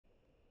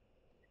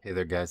Hey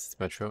there guys, it's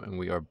Metro and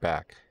we are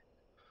back.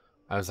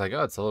 I was like,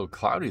 oh, it's a little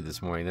cloudy this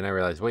morning. Then I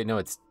realized, wait, no,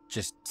 it's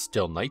just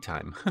still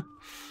nighttime.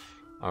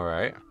 All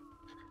right.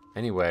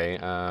 Anyway,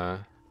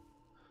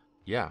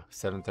 yeah,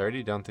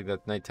 7:30. Don't think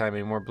that's nighttime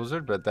anymore,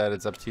 Blizzard, but that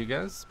is up to you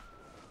guys.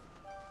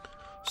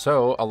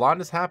 So, a lot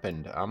has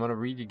happened. I'm going to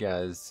read you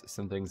guys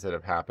some things that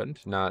have happened.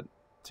 Not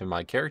to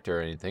my character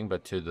or anything,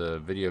 but to the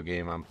video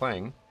game I'm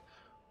playing.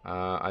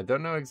 I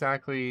don't know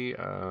exactly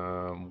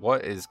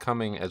what is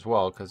coming as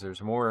well, because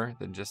there's more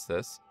than just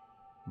this.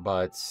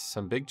 But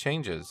some big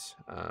changes.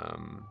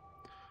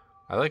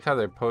 I like how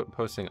they're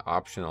posting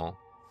optional.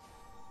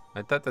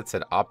 I thought that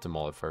said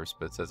optimal at first,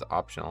 but it says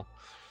optional.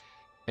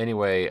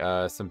 Anyway,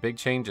 some big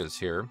changes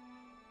here.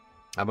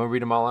 I'm going to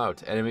read them all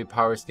out. Enemy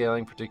power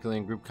scaling, particularly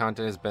in group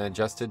content, has been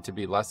adjusted to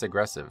be less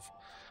aggressive.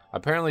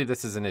 Apparently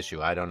this is an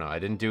issue. I don't know. I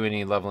didn't do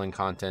any leveling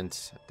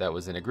content that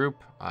was in a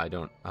group. I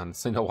don't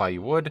honestly know why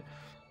you would.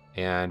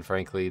 And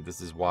frankly,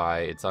 this is why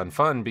it's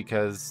unfun,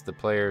 because the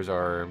players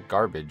are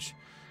garbage.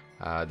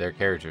 Their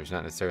characters,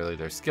 not necessarily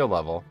their skill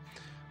level.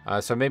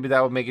 So maybe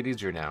that would make it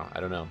easier now. I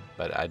don't know.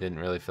 But I didn't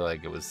really feel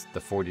like it was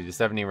the 40 to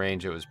 70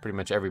 range. It was pretty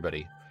much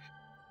everybody.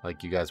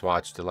 Like you guys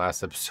watched the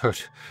last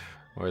episode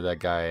where that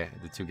guy,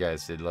 the two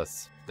guys did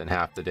less than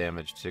half the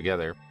damage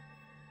together.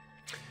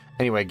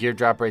 Anyway, gear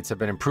drop rates have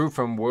been improved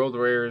from World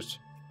Rares,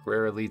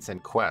 Rare Elites,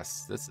 and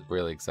Quests. This is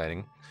really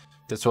exciting.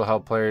 This will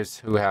help players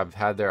who have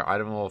had their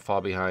item level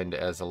fall behind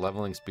as a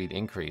leveling speed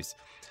increase.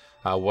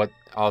 What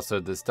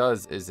also this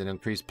does is an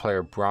increased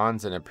player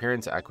bronze and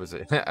appearance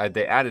acquisition.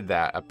 They added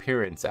that,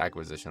 appearance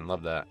acquisition.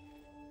 Love that.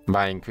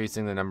 By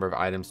increasing the number of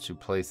items to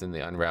place in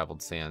the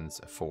unraveled sands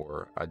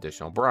for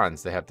additional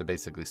bronze. They have to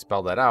basically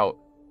spell that out,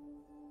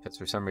 because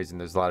for some reason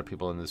there's a lot of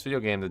people in this video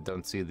game that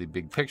don't see the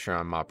big picture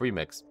on Mop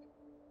Remix.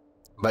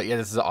 But yeah,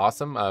 this is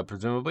awesome.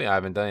 Presumably, I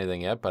haven't done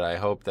anything yet, but I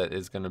hope that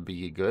is going to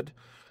be good.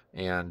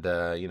 And,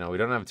 you know, we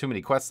don't have too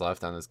many quests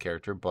left on this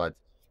character, but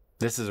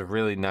this is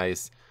really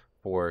nice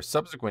for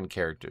subsequent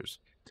characters,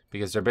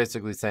 because they're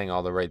basically saying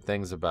all the right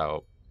things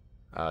about,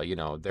 you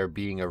know, there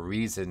being a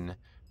reason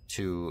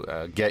to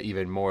get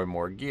even more and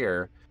more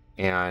gear.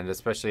 And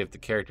especially if the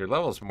character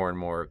levels more and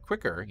more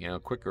quicker, you know,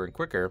 quicker and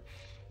quicker,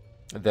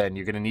 then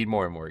you're going to need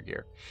more and more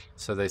gear.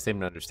 So they seem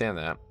to understand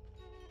that.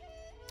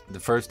 The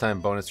first time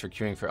bonus for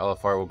queuing for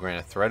LFR will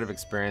grant a thread of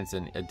experience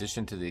in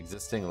addition to the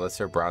existing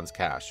lesser bronze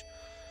cash.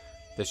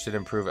 This should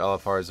improve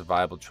LFR as a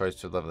viable choice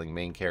for leveling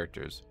main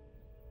characters.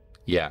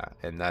 Yeah,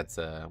 and that's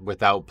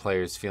without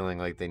players feeling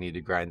like they need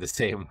to grind the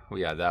same.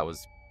 Yeah, that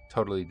was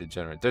totally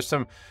degenerate. There's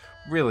some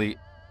really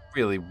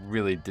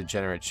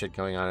degenerate shit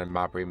going on in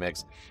Mop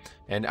Remix,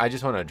 and I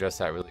just want to address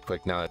that really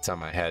quick now that's on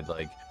my head.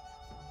 Like,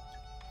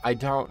 I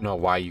don't know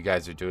why you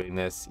guys are doing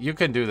this. You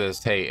can do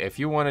this. Hey, if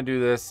you want to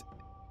do this,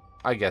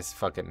 I guess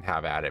fucking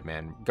have at it,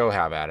 man. Go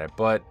have at it.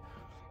 But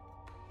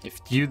if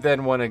you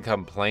then want to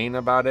complain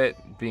about it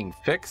being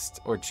fixed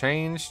or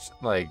changed,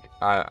 like,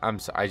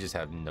 I just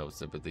have no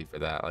sympathy for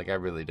that. Like, I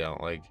really don't.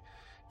 Like,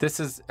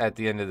 this is, at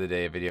the end of the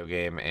day, a video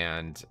game,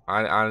 and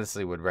I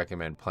honestly would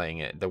recommend playing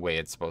it the way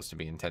it's supposed to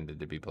be intended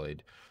to be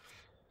played.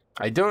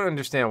 I don't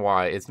understand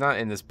why. It's not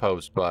in this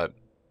post, but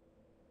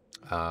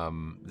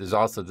there's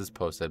also this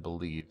post, I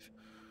believe,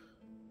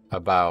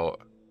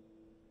 about...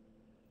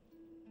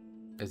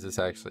 Is this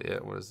actually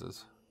it? What is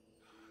this?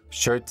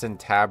 Shirts and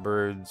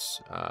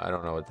tabards. I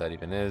don't know what that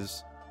even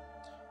is.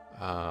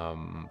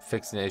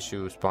 Fix an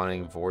issue,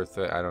 spawning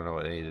Vortha. I don't know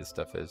what any of this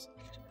stuff is.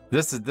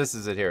 This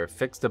is it here.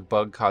 Fixed a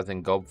bug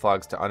causing gulp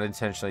frogs to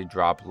unintentionally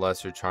drop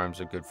lesser charms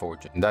of good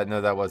fortune.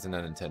 No, that wasn't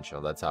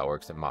unintentional. That's how it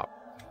works in Mop.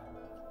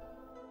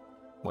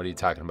 What are you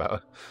talking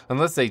about?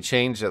 Unless they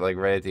changed it like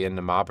right at the end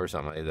of Mop or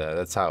something like that.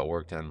 That's how it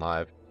worked in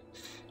live.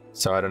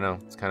 So I don't know.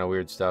 It's kind of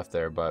weird stuff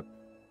there, but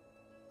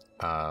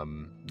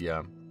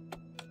yeah.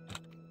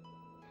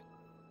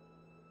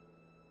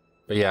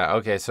 But yeah,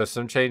 okay, so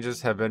some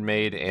changes have been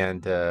made,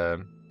 and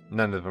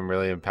none of them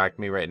really impact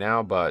me right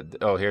now, but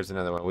oh, here's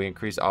another one. We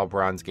increase all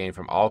bronze gain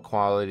from all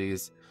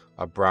qualities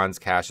of bronze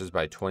caches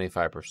by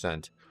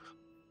 25%.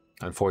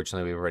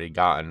 Unfortunately, we've already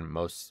gotten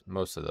most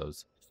of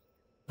those,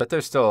 but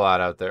there's still a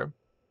lot out there.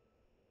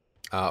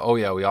 Oh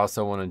yeah, we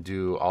also want to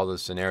do all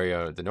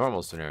the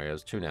normal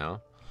scenarios too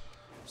now.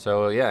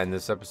 So yeah, in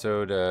this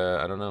episode,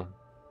 I don't know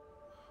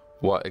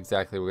what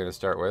exactly we're going to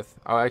start with.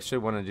 I actually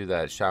want to do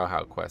that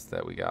Xiaohao quest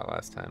that we got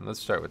last time. Let's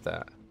start with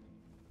that.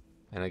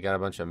 And I got a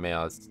bunch of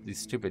mail. It's these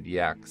stupid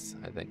yaks,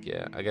 I think.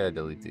 Yeah, I got to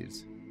delete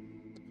these.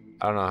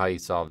 I don't know how you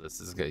solve this.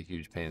 This is a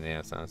huge pain in the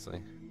ass,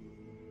 honestly.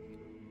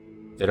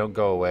 They don't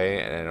go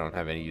away, and I don't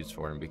have any use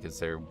for them because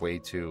they're way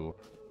too,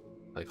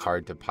 like,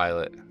 hard to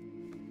pilot.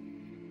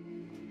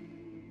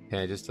 Can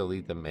I just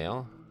delete the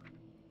mail?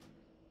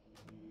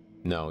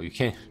 No, you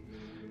can't.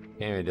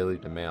 Can't even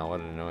delete the mail. What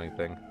an annoying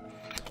thing.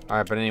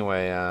 Alright, but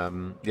anyway, yeah,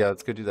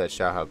 let's go do that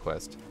Xiaohao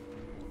quest.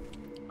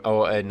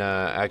 Oh, and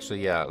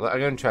actually, yeah, I'm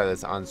going to try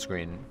this on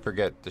screen.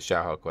 Forget the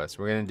Xiaohao quest.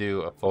 We're going to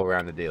do a full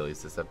round of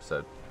dailies this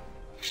episode.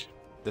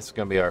 This is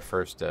going to be our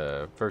first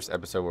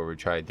episode where we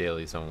try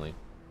dailies only.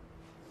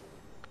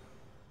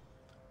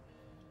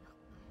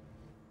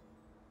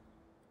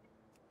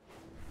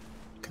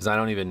 Because I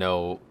don't even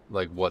know,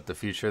 like, what the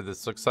future of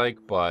this looks like,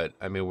 but,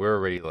 I mean, we're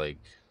already, like,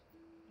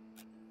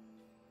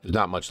 there's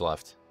not much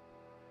left.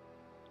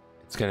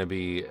 It's going to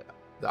be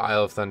the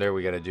Isle of Thunder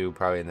we got to do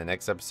probably in the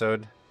next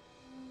episode.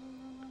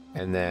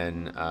 And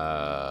then,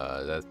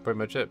 that's pretty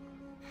much it.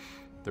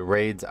 The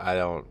raids, I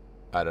don't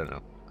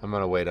know. I'm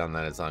going to wait on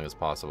that as long as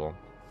possible.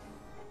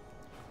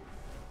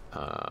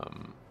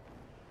 And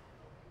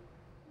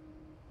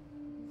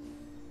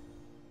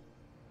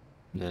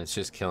it's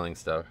just killing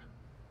stuff.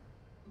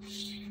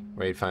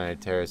 Raid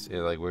Finite Terrace,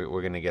 like, we're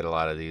going to get a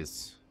lot of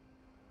these.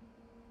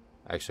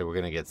 Actually, we're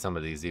going to get some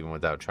of these even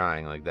without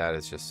trying. Like, that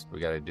is just, we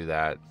got to do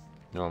that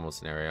normal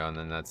scenario, and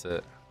then that's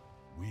it.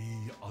 We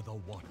are the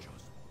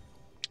Watchers.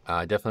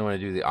 I definitely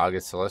want to do the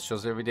August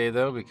Celestials every day,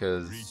 though,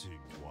 because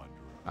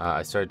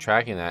I started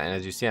tracking that, and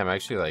as you see, I'm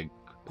actually, like,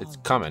 it's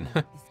coming.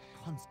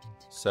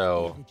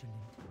 So,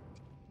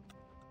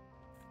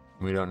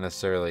 we don't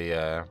necessarily,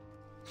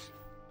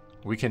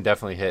 we can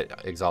definitely hit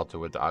Exalted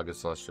with the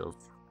August Celestials.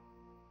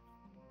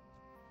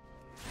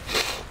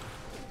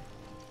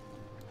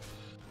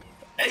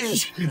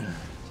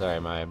 Sorry,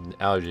 my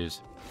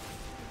allergies.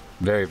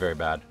 Very, very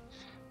bad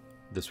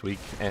this week.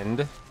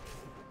 And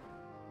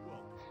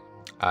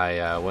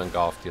I went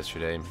golfed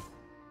yesterday.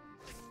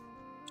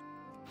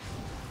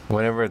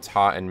 Whenever it's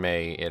hot in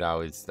May, it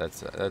always,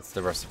 that's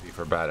the recipe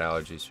for bad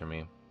allergies for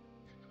me.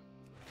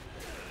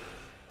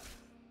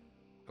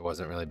 It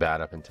wasn't really bad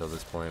up until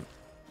this point.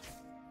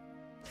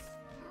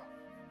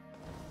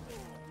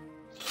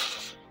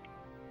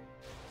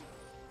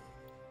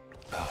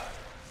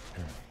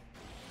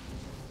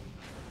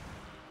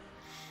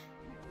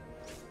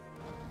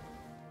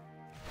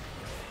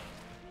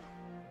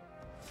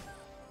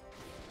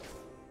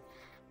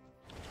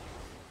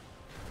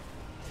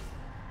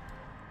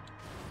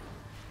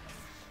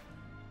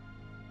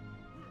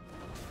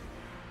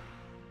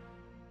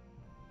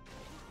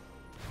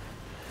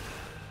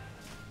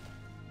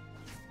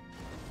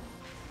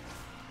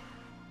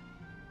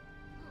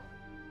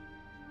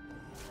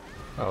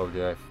 Oh,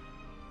 did I?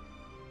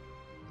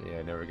 Yeah,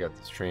 I never got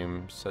the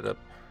stream set up.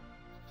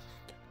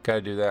 Gotta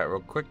do that real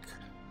quick.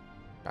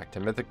 Back to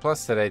Mythic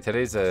Plus today.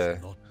 Today's I'm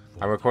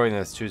recording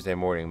this Tuesday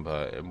morning,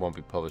 but it won't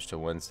be published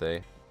till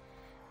Wednesday.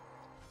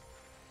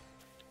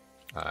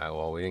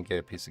 Well, we didn't get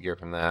a piece of gear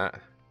from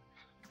that.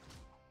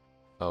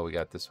 Oh, we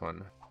got this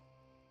one.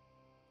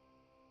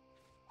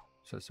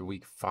 So it's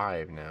week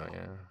 5 now,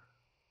 yeah.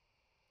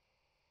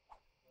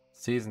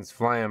 Season's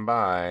flying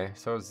by.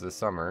 So is the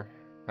summer.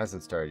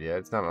 Hasn't started yet.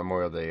 It's not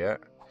Memorial Day yet.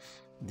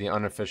 The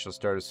unofficial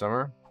start of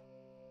summer.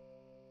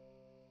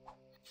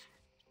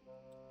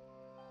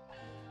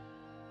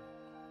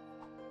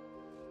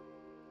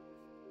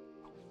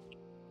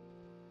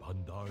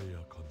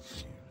 Pandaria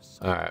conceals.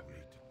 Alright.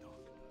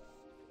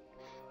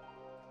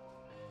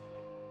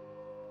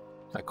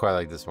 I quite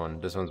like this one.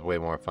 This one's way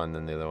more fun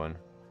than the other one.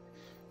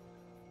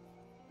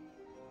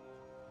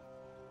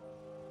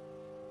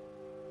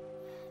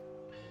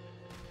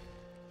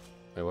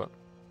 Wait, what?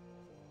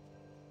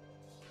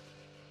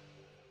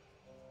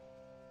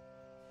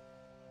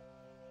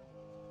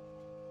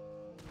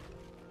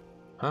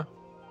 Huh?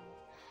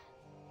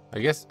 I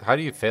guess, how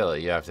do you fail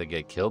it? You have to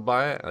get killed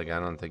by it? Like,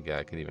 I don't think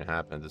that could even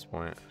happen at this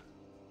point.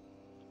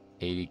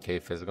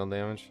 80k physical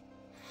damage?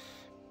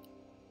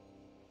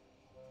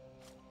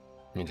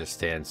 You just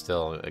stand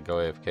still, go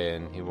AFK,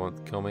 and he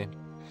won't kill me.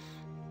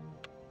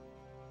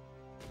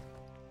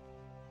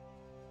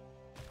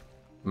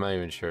 I'm not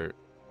even sure.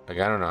 Like,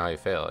 I don't know how you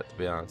fail it, to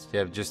be honest. You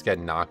have to just get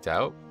knocked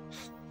out?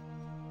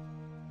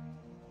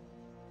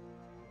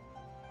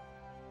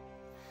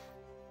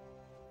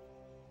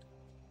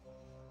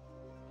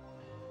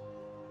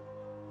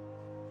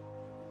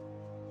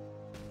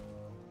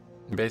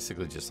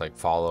 Basically just like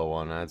follow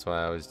one, that's what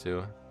I always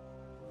do.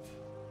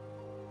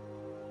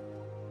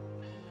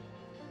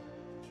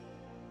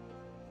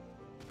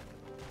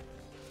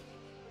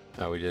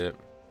 Oh, we did it.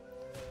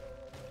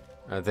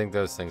 I think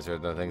those things are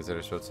the things that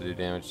are supposed to do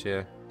damage to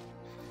you.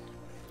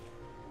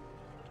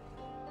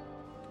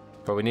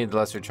 But we need the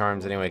lesser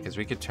charms anyway, because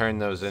we could turn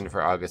those in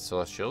for August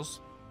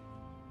Celestials.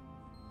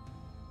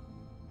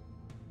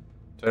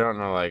 So I don't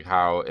know like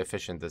how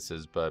efficient this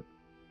is, but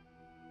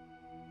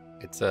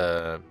it's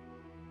a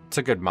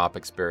good mop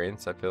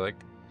experience, I feel like,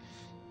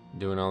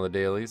 doing all the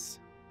dailies.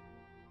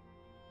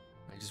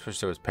 I just wish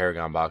there was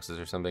Paragon boxes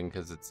or something,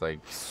 because it's like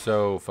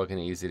so fucking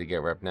easy to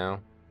get rep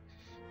now.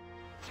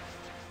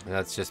 And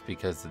that's just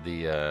because of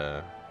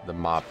the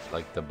mop,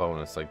 like the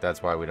bonus. Like,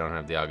 that's why we don't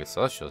have the August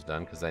Celestials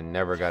done, because I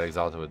never got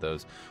exalted with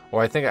those.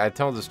 Or I think I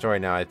told the story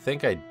now. I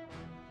think I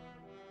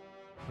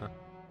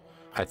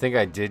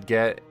did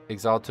get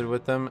exalted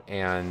with them,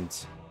 and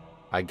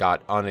I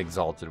got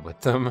unexalted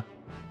with them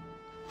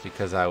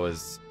because I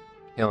was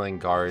killing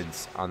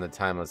guards on the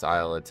Timeless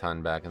Isle a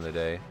ton back in the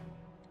day.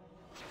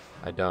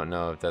 I don't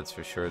know if that's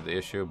for sure the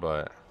issue,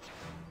 but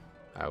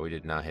we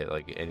did not hit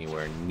like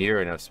anywhere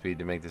near enough speed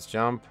to make this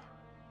jump.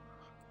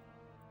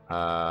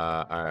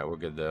 Alright, we're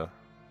good though.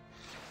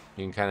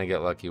 You can kind of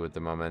get lucky with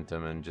the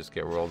momentum and just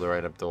get rolled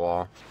right up the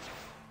wall.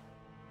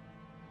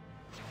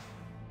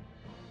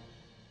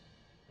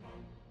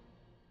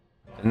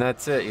 And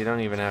that's it. You don't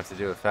even have to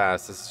do it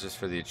fast. This is just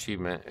for the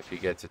achievement if you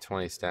get to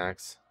 20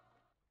 stacks.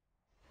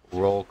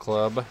 Roll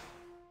Club.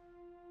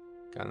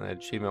 Gotten that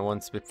achievement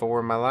once before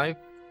in my life.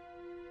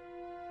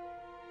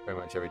 Pretty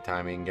much every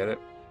time you can get it.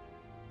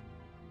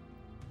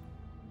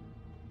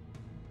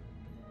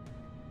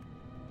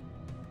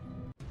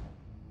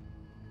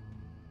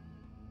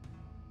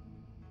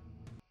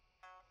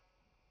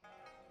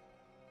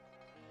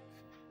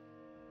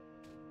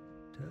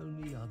 Tell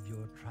me of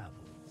your travels.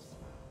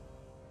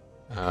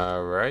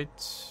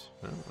 Alright.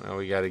 Now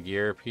we got a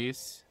gear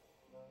piece.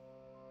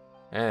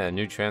 And a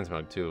new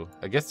transmog too.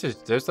 I guess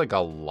there's like a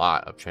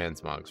lot of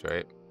transmogs,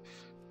 right?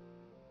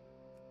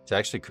 It's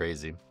actually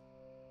crazy.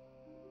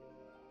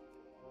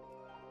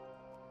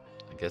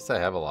 I guess I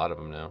have a lot of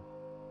them now.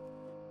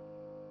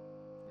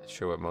 Not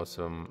sure what most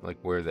of them, like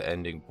where the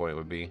ending point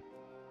would be.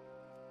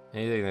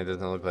 Anything that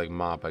doesn't look like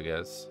mop, I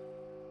guess.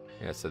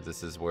 Yeah, so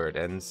this is where it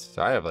ends.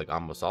 So I have like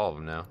almost all of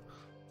them now.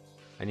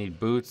 I need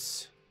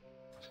boots.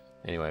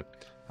 Anyway.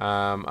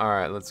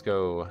 Alright, let's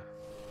go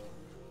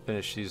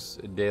finish these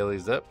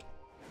dailies up.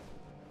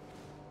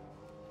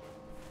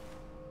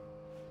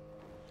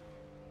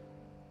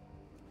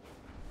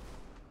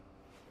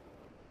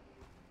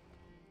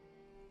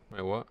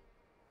 Wait, what?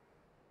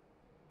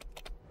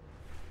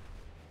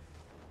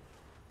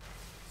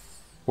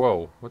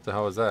 Whoa, what the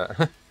hell is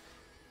that?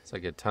 It's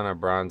like a ton of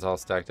bronze all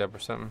stacked up or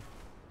something.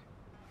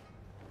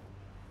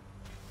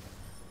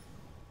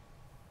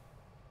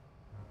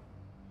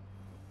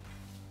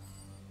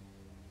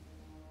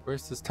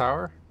 Where's this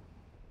tower?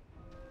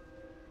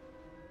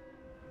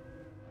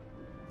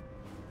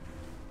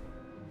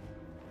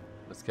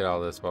 Let's get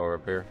all this while we're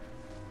up here.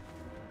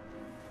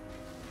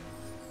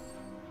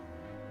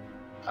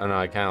 I don't know,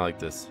 I kind of like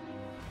this.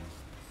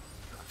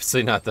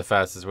 Obviously not the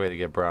fastest way to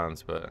get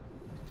bronze, but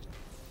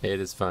it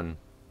is fun.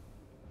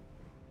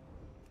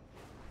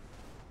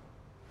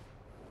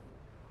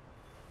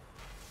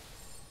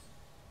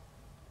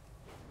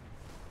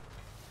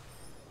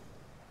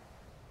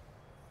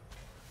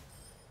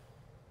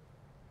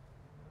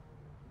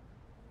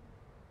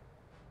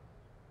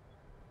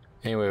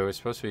 Anyway, we're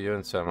supposed to be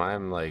doing something.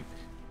 I'm like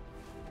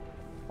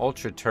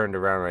ultra turned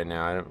around right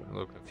now. I'm a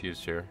little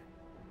confused here.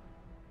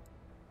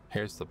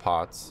 Here's the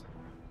pots.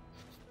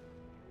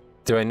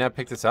 Do I not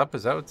pick this up?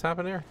 Is that what's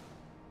happening here?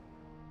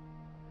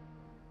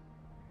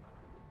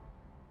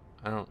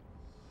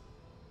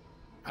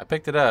 I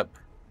picked it up.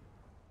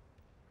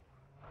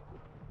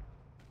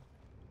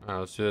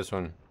 Let's do this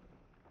one.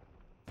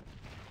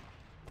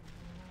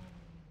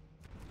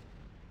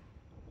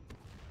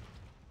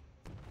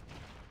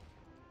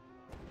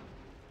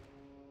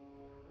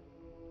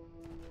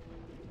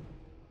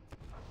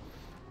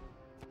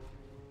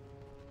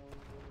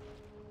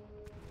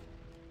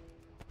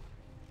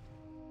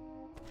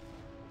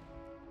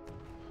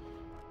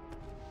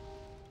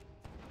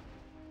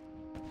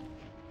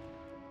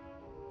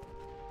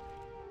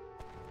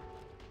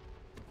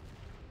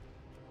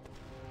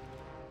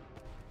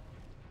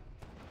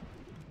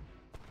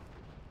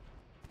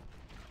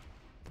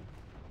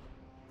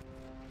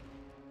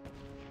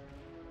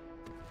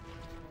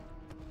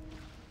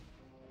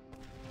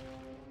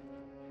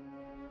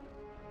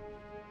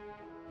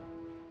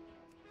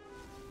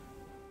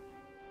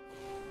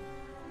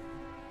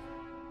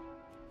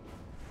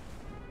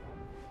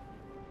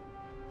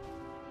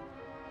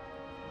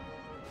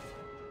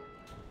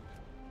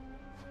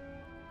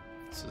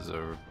 This is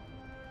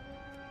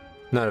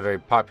not a very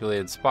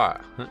populated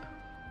spot.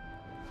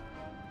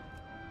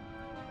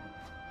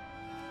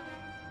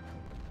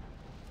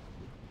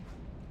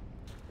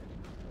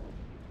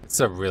 It's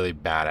a really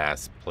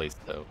badass place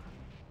though.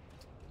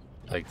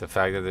 Like the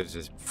fact that there's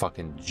this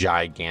fucking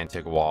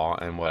gigantic wall,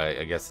 and what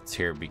I guess it's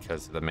here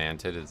because of the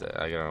mantid is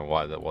I don't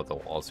know what the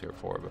wall's here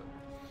for, but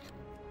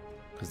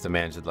because the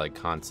mantid like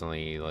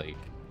constantly like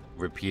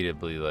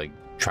repeatedly like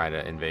try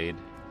to invade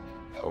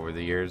over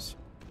the years.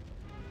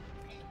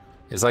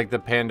 Is like the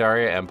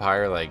Pandaria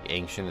Empire like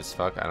ancient as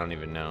fuck? I don't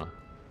even know.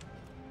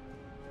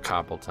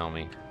 Cop will tell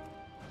me.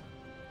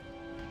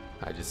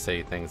 I just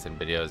say things in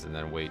videos and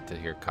then wait to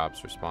hear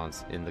Cop's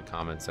response in the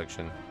comment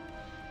section.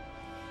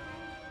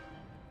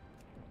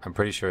 I'm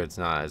pretty sure it's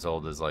not as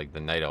old as like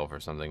the Night Elf or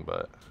something,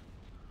 but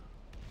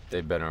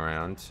they've been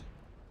around.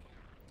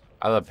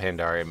 I love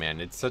Pandaria, man.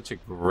 It's such a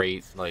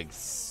great like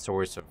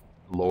source of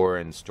lore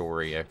and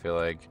story, I feel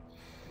like.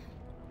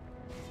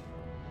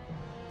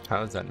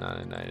 How is that not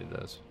ignited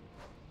us?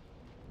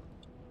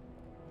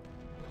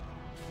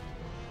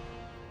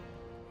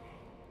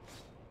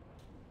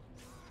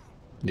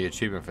 The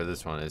achievement for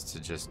this one is to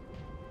just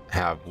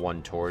have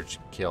one torch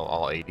kill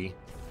all 80,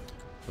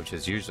 which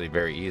is usually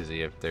very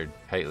easy. If they're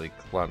tightly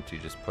clumped, you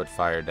just put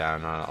fire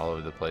down on all over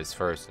the place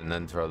first and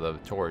then throw the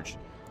torch.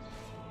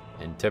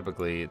 And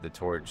typically the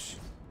torch,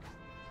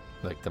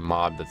 like the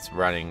mob that's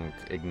running,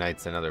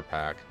 ignites another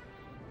pack.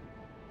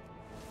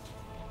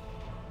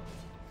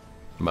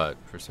 But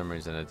for some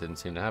reason it didn't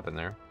seem to happen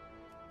there.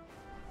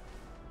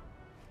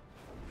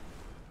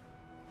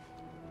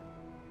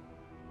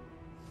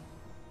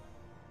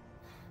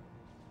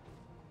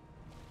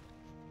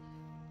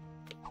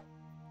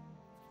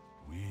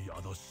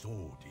 other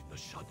sword in the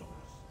shadows.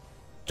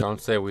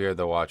 Don't say we are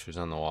the watchers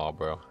on the wall,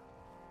 bro.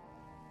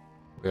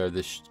 We are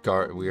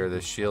the we are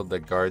the shield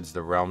that guards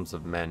the realms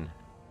of men.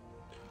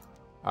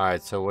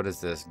 Alright, so what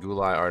is this?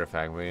 Gulai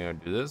artifact. We're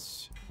gonna do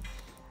this.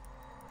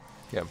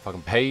 Get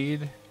fucking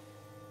paid.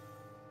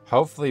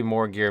 Hopefully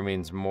more gear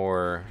means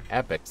more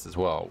epics as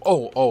well.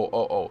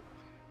 Oh.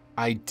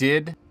 I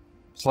did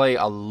play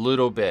a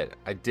little bit.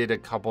 I did a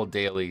couple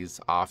dailies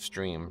off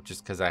stream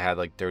just because I had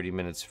like 30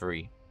 minutes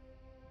free.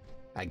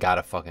 I got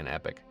a fucking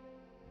epic.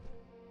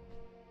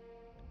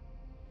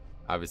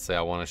 Obviously,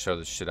 I want to show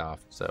this shit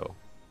off, so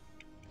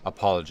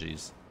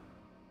apologies.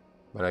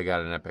 But I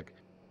got an epic.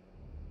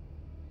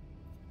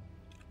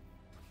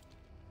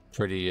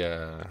 Pretty,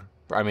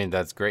 I mean,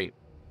 that's great.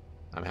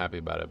 I'm happy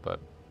about it, but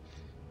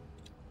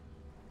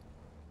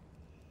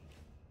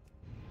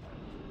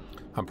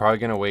I'm probably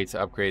going to wait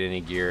to upgrade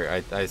any gear.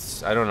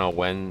 I don't know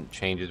when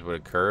changes would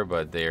occur,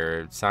 but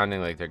they're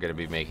sounding like they're going to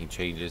be making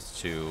changes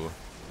to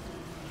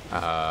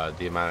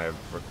the amount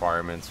of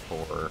requirements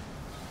for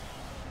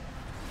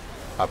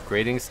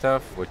upgrading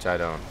stuff, which I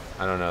don't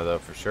know though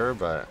for sure,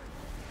 but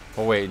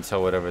we'll wait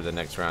until whatever the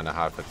next round of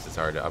hotfixes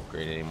are to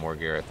upgrade any more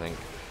gear, I think.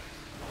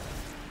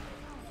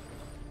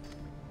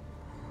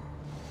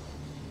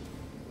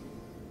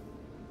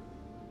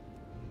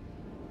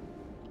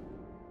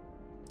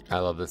 I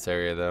love this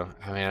area though.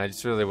 I mean, I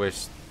just really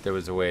wish there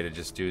was a way to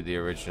just do the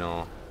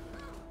original.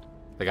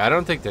 Like, I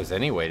don't think there's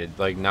any way to,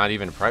 like, not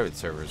even private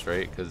servers,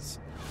 right? Because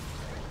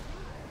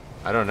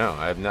I don't know.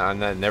 I've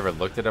never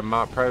looked at a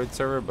mod private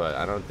server, but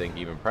I don't think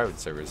even private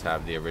servers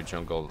have the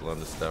original Gold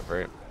London stuff,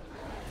 right?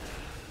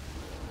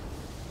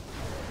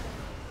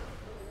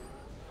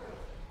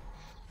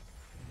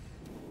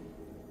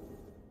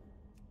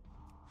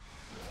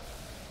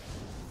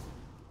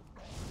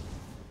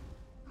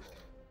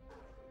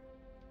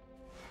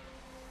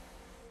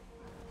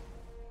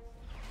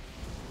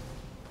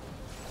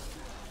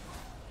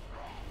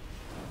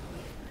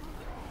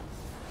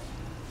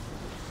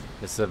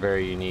 This is a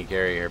very unique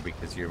area here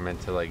because you're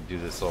meant to like do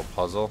this little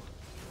puzzle.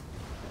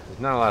 There's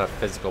not a lot of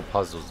physical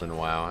puzzles in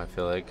WoW, I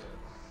feel like.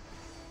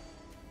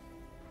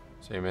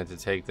 So you're meant to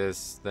take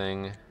this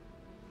thing.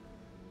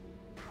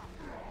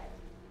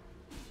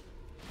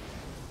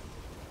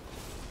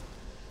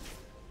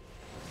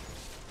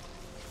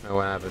 Oh,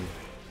 what happened?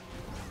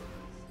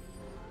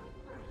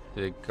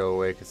 Did it go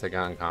away because I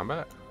got in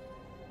combat?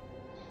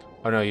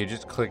 Oh no, you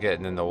just click it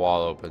and then the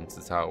wall opens.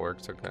 That's how it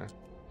works, okay.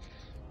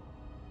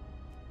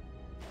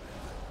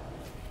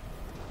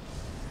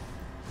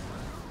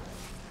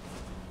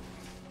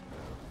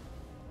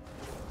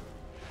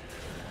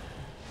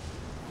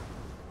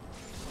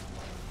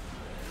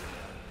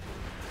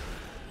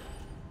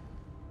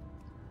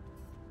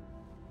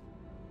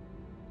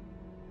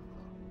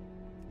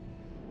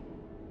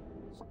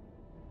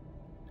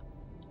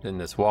 Then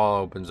this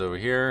wall opens over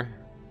here.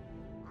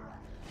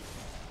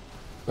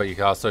 But you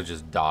can also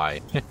just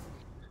die.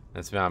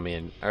 That's not me.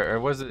 And or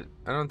was it?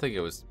 I don't think it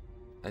was.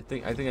 I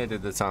think I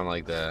did this on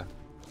like the.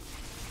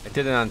 I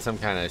did it on some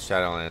kind of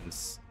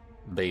Shadowlands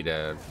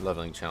beta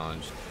leveling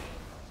challenge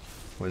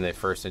when they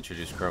first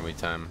introduced Chromie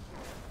time.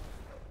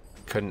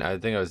 Couldn't. I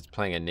think I was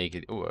playing a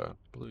naked. Ooh,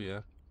 blue, yeah.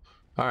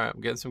 All right,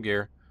 I'm getting some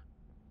gear.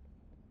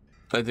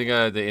 I think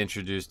they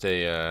introduced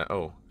a.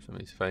 Oh,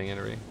 somebody's fighting it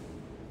already.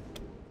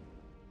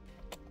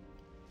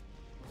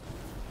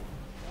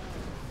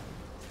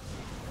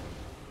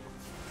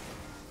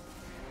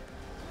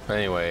 But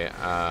anyway,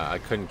 I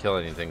couldn't kill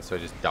anything, so I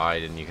just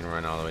died, and you can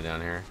run all the way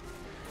down here.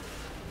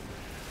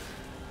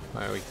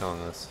 Why are we killing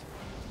this?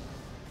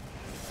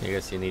 I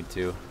guess you need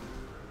to.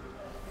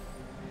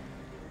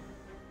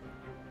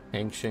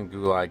 Ancient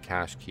Gulai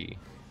cache key.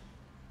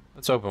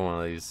 Let's open one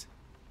of these.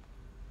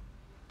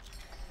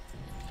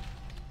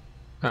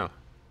 Oh.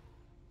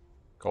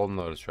 Golden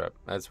Lotus Trap.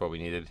 That's what we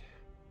needed.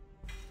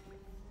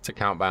 It's a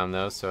count bound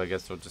though, so I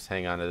guess we'll just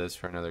hang on to this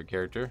for another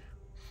character.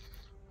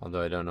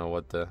 Although I don't know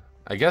what the...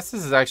 I guess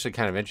this is actually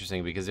kind of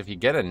interesting because if you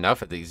get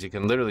enough of these, you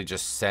can literally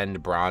just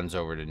send bronze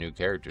over to new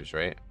characters,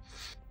 right?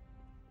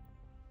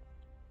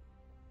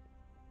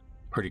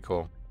 Pretty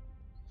cool.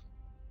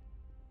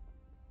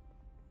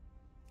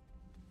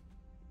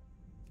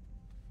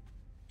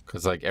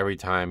 Because like every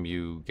time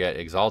you get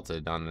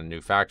exalted on a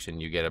new faction,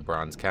 you get a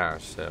bronze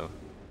cache, so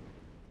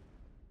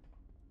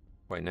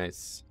quite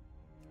nice.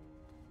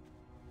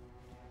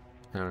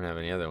 I don't have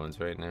any other ones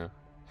right now.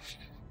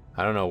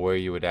 I don't know where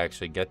you would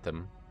actually get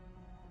them.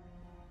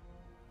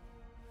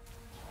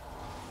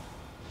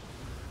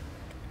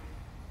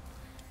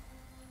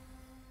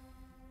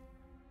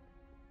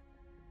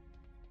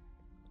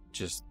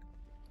 Just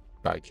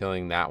by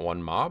killing that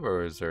one mob,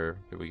 or is there,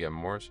 did we get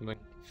more or something?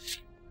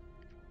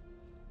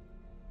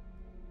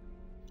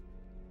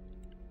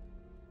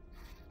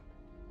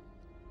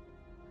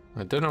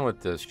 I don't know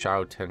what the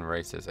Shao Ten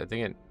rice is. I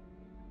think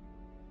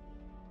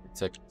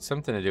it's like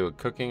something to do with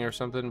cooking or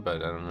something,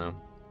 but I don't know.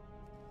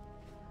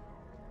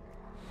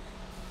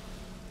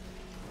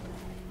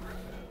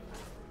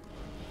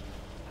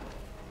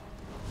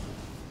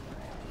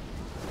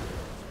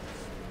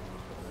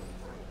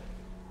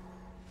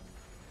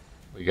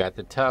 We got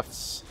the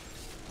tufts.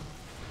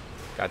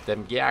 Got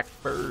them yak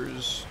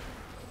furs.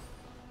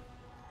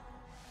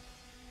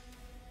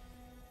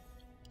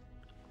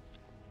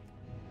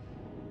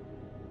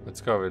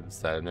 Let's go over this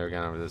side. I've never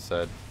gone over this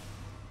side.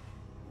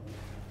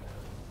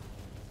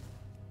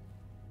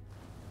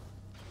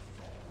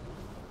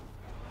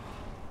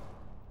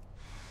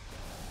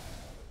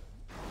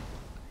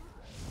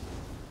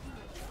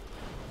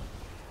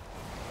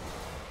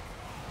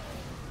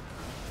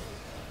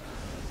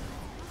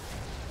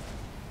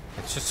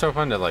 It's just so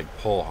fun to like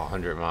pull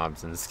 100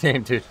 mobs in this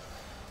game, dude.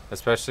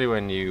 Especially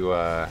when you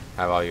have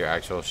all your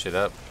actual shit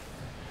up.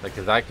 Like,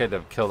 cause I could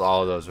have killed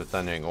all of those with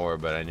Thundering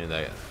Orb, but I knew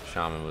that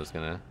Shaman was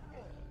gonna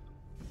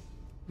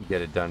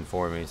get it done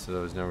for me, so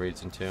there was no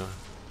reason to.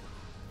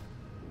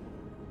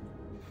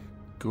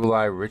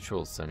 Gulai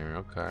Ritual Center,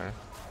 okay.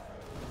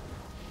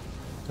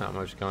 Not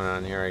much going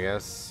on here, I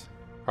guess.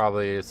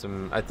 Probably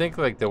some, I think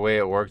like the way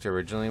it worked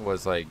originally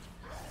was like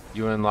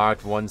you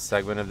unlocked one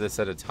segment of this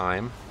at a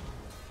time.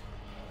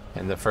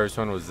 And the first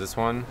one was this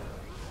one.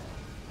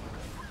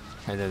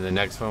 And then the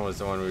next one was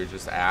the one we were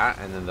just at.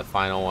 And then the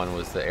final one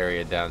was the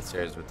area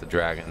downstairs with the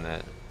dragon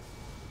that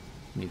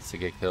needs to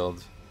get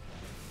killed.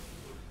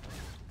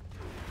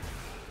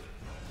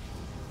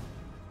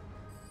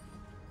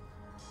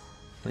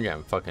 We're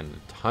getting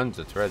fucking tons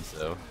of threads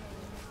though.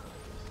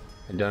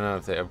 I don't know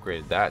if they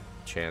upgraded that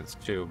chance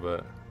too,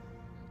 but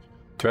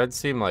threads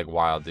seem like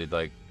wild, dude.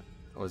 Like,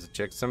 was it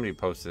chick? Somebody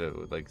posted it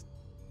with like,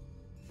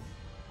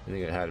 I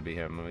think it had to be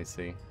him. Let me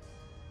see.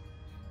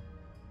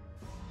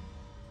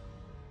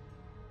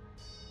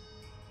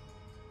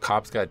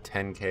 Cop's got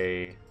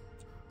 10k.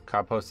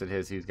 Cop posted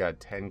his. He's got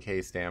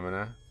 10k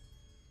stamina.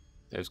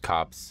 There's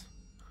Cop's.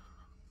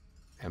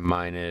 And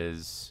mine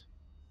is...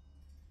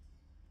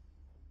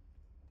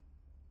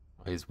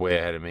 He's way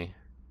ahead of me.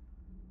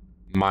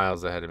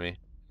 Miles ahead of me.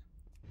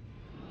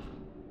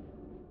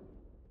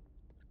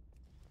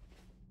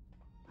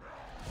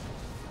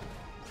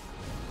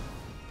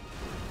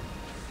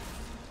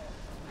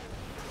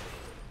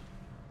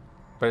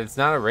 But it's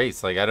not a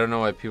race. Like, I don't know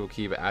why people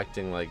keep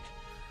acting like...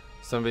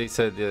 Somebody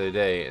said the other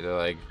day, they're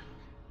like,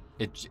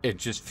 it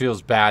just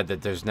feels bad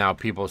that there's now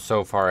people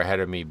so far ahead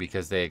of me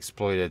because they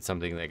exploited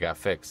something that got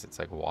fixed. It's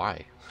like,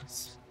 why?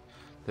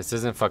 This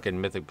isn't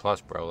fucking Mythic Plus,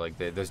 bro. Like,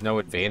 there's no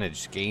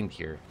advantage gained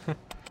here.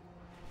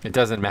 It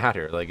doesn't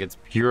matter. Like, it's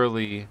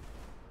purely,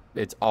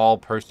 it's all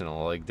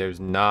personal. Like, there's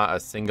not a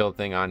single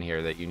thing on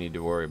here that you need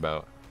to worry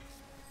about.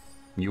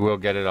 You will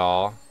get it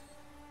all,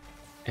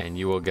 and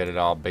you will get it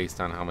all based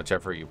on how much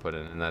effort you put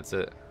in, and that's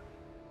it.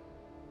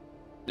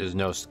 There's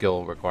no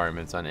skill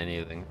requirements on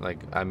anything. Like,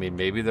 I mean,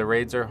 maybe the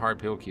raids are hard.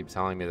 People keep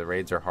telling me the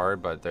raids are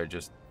hard, but they're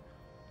just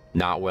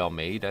not well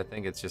made. I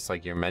think it's just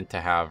like you're meant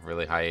to have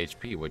really high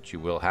HP, which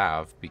you will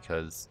have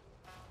because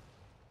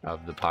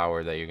of the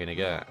power that you're gonna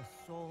get.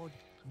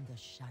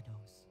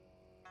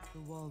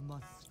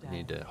 I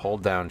need to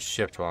hold down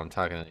shift while I'm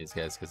talking to these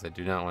guys because I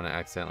do not want to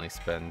accidentally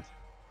spend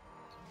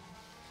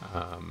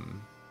I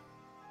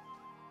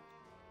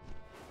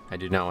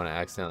do not want to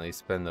accidentally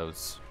spend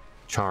those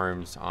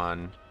charms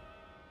on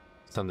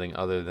something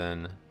other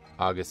than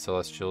August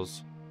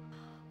Celestials.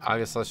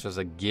 August Celestials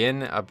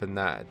again up in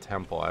that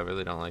temple. I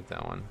really don't like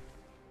that one.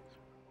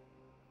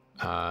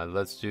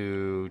 Let's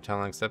do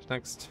Tunneling Steps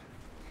next.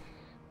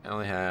 I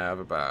only have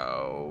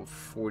about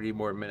 40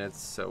 more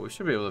minutes, so we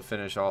should be able to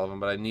finish all of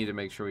them, but I need to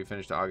make sure we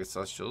finish the August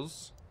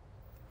Celestials,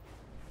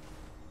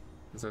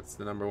 because that's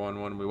the number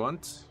one we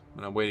want.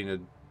 And I'm waiting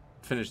to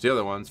finish the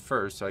other ones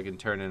first so I can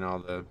turn in all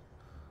the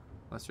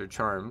lesser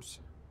charms.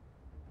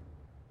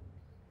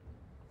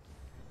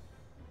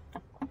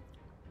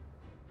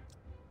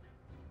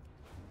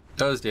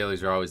 Those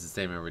dailies are always the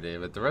same every day,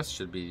 but the rest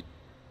should be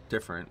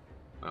different.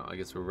 Well, I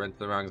guess we're renting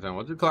the wrong zone.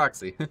 We'll do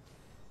Cloxy.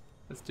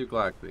 Let's do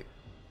Cloxy.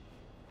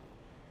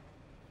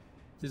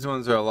 These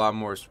ones are a lot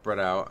more spread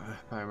out,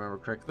 if I remember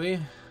correctly.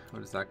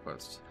 What is that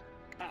quest?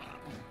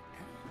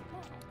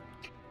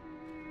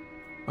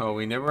 Oh,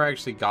 we never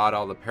actually got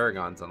all the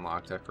Paragons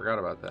unlocked. I forgot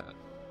about that.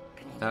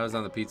 That was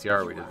on the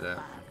PTR we did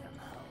that.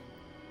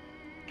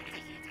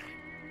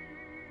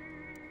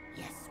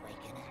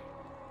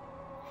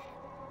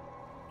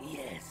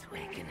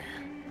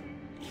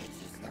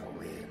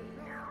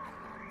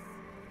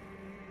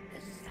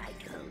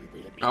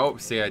 Oh,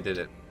 see, I did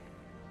it.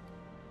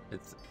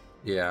 It's,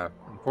 yeah.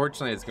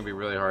 Unfortunately, it's going to be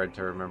really hard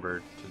to remember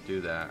to do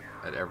that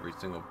at every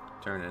single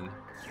turn-in.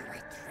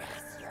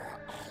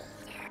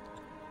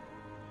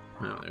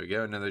 Oh, there we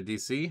go. Another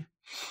DC.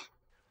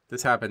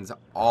 This happens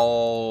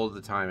all the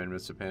time in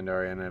Mr.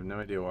 Pandaria, and I have no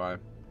idea why.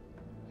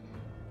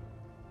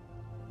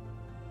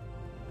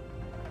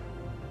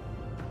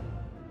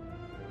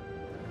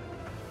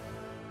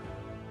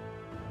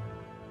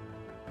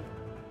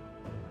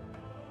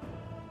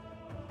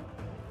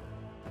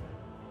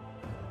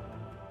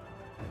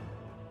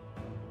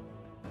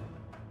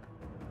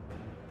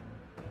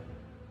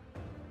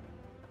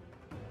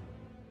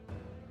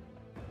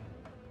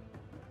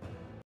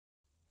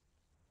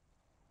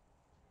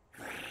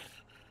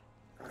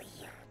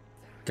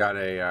 Got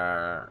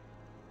a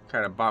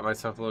Kind of bought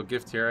myself a little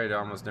gift here. I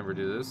almost never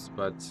do this,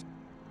 but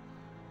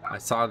I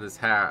saw this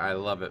hat. I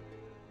love it.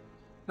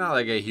 Not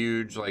like a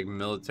huge like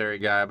military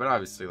guy, but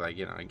obviously like,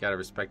 you know, I gotta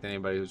respect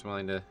anybody who's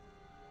willing to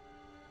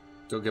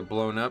go get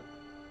blown up.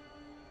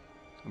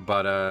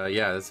 But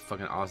yeah, this is a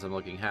fucking awesome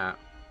looking hat.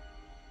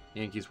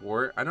 Yankees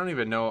wore it. I don't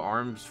even know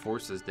Armed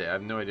Forces Day. I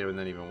have no idea when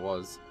that even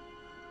was.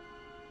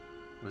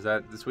 Was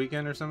that this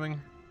weekend or something?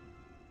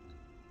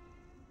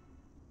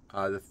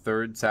 The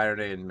third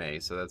Saturday in May,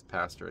 so that's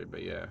past already,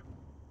 but yeah.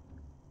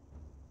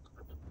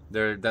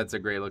 That's a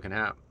great looking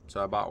hat,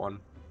 so I bought one.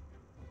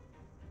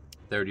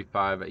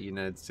 35 at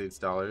United States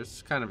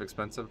dollars. Kind of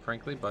expensive,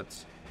 frankly, but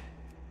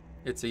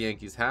it's a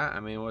Yankees hat.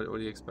 I mean, what do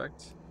you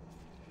expect?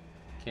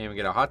 Can't even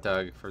get a hot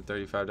dog for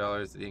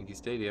 $35 at Yankee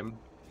Stadium.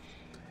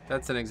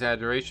 That's an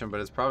exaggeration, but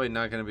it's probably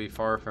not going to be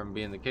far from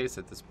being the case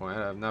at this point.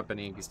 I've not been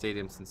to Yankee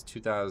Stadium since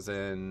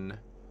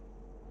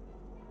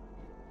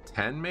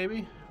 2010,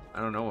 maybe? I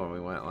don't know when we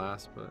went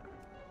last, but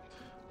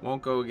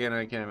won't go again,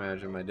 I can't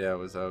imagine. My dad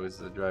was always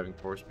the driving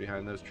force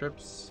behind those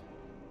trips.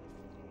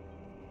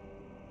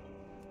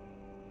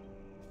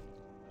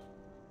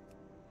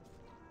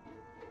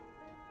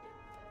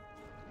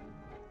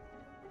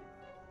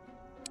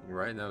 You're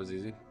right, that was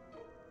easy.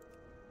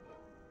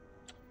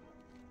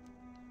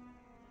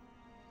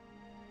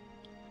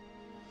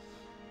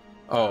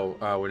 Oh,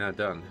 we're not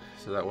done,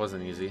 so that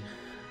wasn't easy.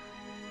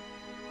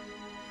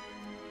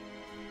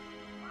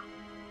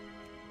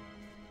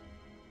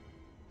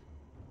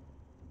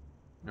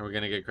 Are we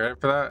gonna get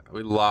credit for that?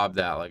 We lobbed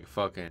that like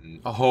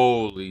fucking...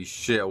 Holy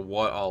shit,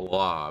 what a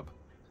lob.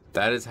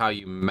 That is how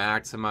you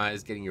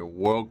maximize getting your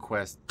world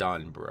quest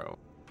done, bro.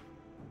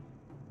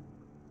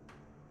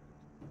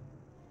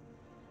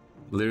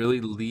 Literally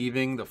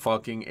leaving the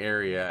fucking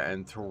area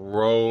and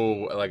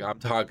throw... Like, I'm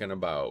talking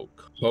about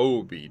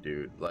Kobe,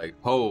 dude. Like,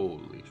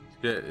 holy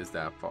shit, is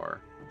that far.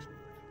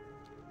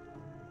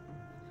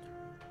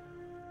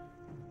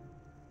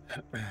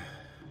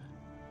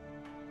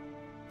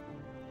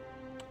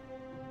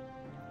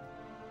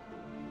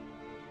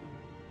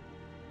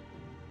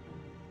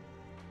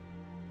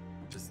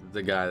 Just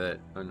the guy that...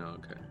 Oh, no,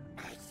 okay.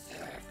 I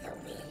serve the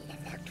will of the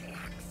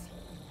galaxy.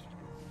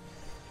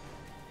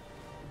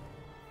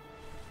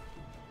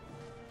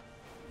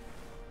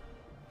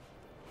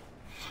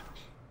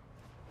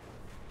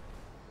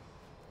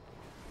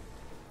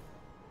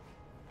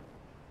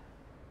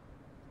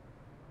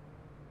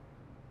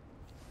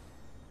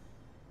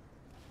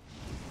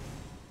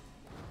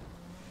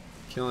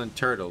 Killing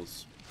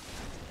turtles.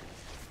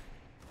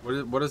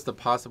 What is the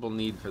possible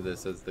need for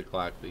this as the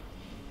Clackby?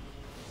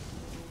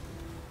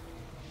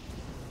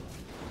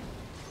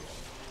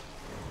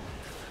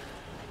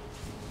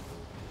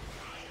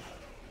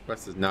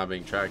 Quest is not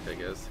being tracked, I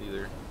guess,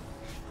 either.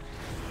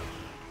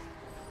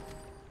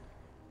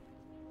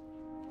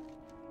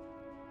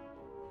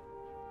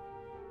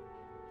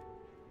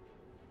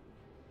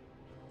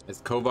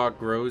 As Kovak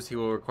grows, he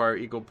will require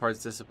equal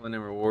parts discipline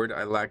and reward.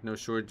 I lack no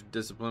shortage of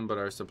discipline, but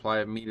our supply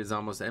of meat is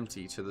almost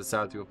empty. To the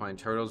south, you will find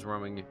turtles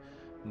roaming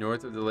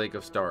north of the Lake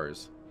of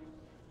Stars.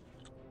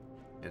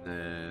 And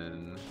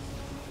then...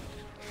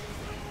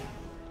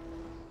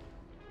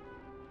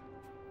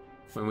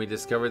 When we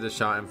discovered the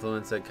Shah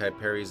influence at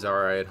Kaiperi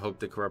Zar, I had hoped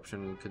the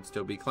corruption could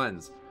still be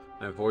cleansed.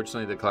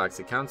 Unfortunately, the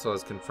Galactic Council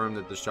has confirmed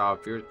that the Shah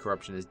feared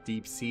corruption is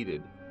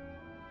deep-seated.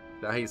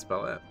 Is that how you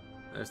spell that?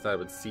 I just thought it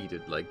was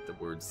seeded, like the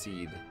word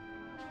seed.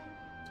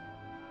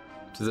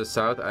 To the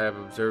south, I have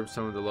observed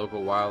some of the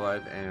local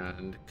wildlife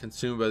and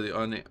consumed by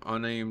the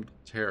unnamed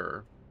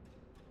terror.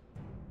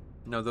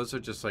 No, those are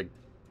just like...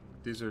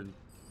 These are...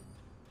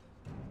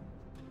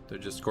 They're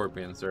just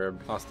scorpions. They're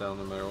hostile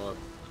no matter what.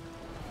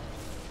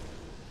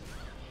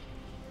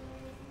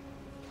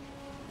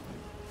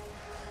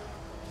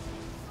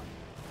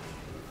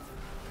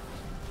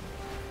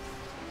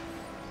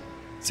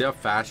 See how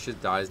fast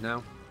shit dies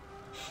now?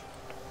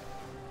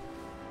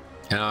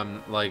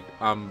 And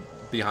I'm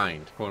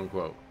behind, quote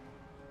unquote.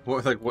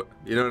 What, like, what,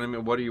 you know what I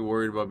mean? What are you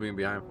worried about being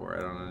behind for?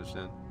 I don't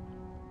understand.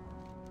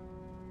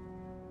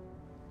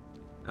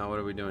 Now, what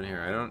are we doing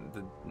here?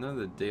 None of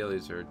the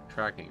dailies are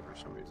tracking for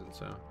some reason,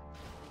 so.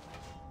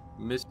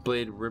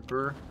 Mistblade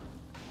Ripper.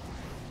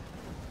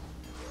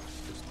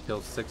 Just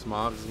killed 6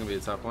 mobs. This is gonna be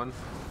a tough one.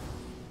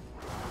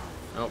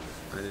 Oh,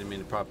 I didn't mean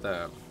to pop that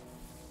up.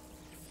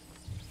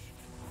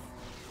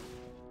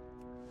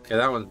 Okay,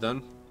 that one's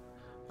done.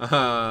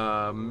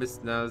 Now this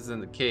is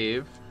in the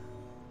cave.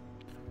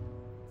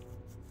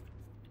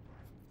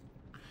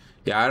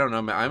 Yeah, I don't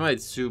know, man. I might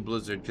sue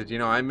Blizzard because, you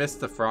know, I missed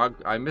the frog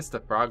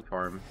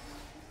farm.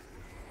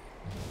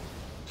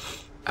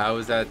 I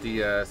was at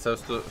the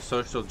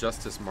social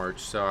justice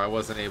march, so I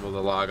wasn't able to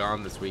log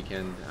on this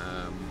weekend,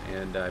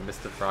 and I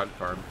missed the frog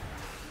farm.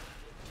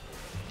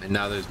 And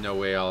now there's no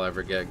way I'll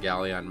ever get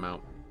Galleon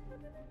mount.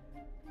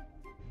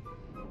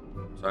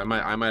 So I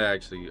might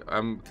actually,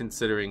 I'm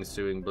considering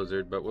suing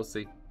Blizzard, but we'll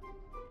see.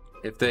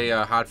 If they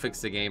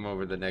hotfix the game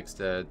over the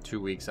next 2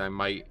 weeks, I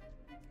might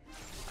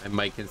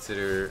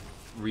consider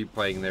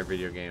replaying their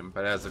video game.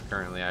 But as of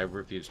currently, I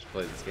refuse to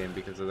play this game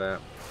because of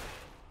that.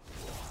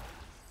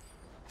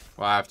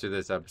 Well, after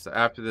this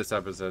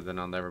episode, then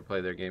I'll never play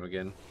their game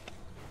again.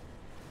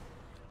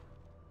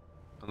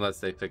 Unless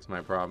they fix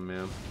my problem,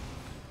 man.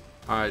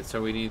 Alright,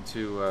 so we need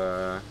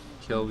to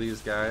kill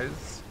these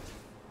guys.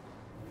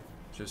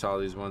 Just all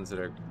these ones that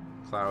are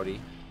cloudy.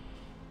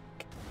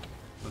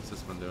 What's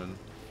this one doing?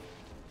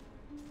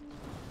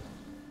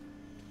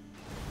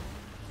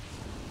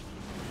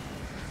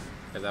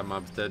 Okay, that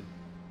mob's dead.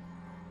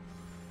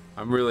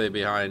 I'm really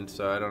behind,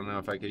 so I don't know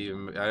if I could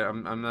even...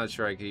 I'm not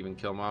sure I could even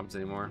kill mobs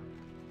anymore.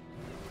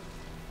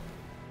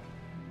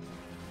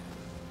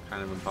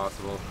 Kind of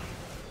impossible.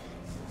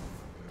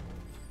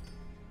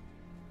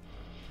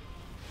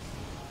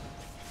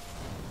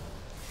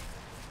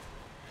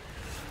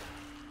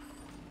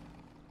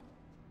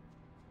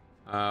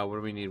 What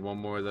do we need? One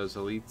more of those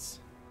elites?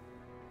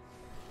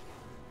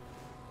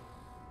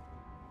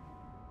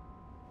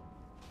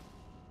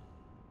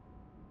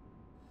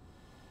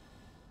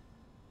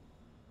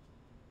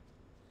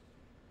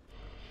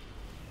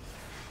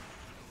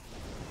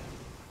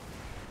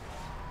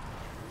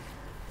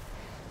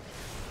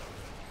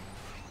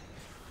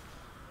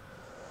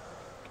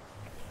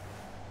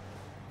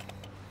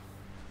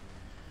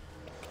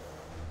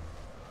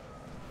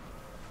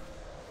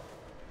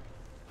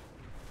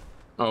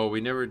 Oh,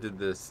 we never did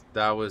this.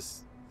 That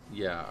was...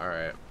 Yeah,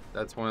 alright.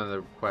 That's one of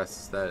the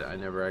quests that I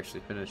never actually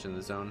finished in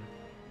the zone.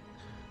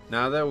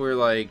 Now that we're,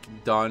 like,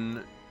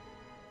 done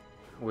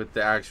with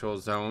the actual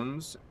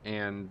zones,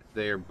 and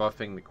they're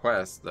buffing the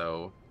quest,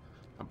 though,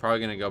 I'm probably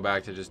going to go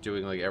back to just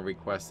doing, like, every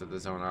quest that the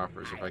zone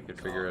offers if I could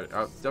figure it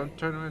out. Oh, don't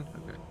turn them in?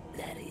 Okay.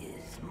 There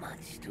is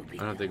much to be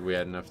I don't think we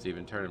had enough to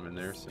even turn them in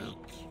there, so...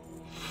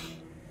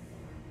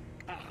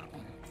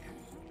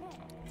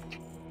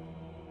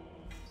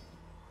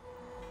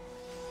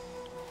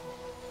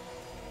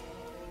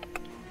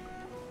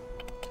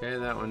 Okay,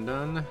 that one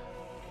done.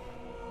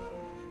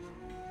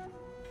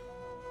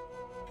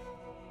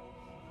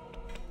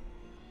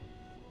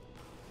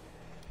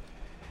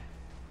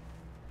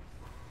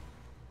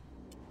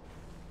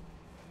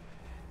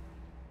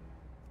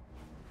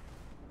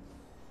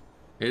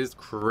 It is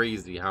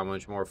crazy how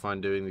much more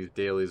fun doing these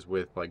dailies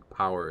with, like,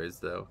 power is,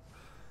 though.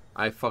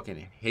 I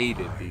fucking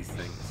hated these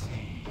things.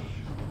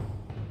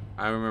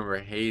 I remember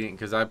hating,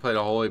 because I played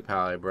a Holy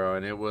Pally, bro,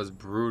 and it was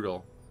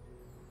brutal.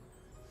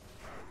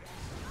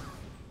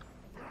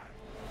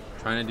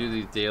 Trying to do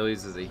these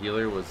dailies as a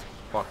healer was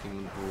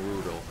fucking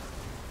brutal.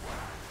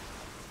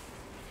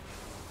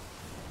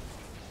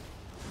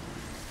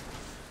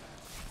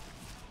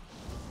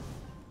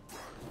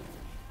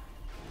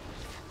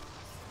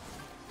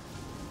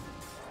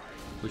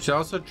 We should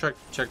also check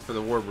for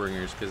the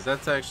Warbringers, because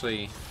that's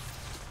actually...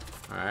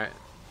 Alright,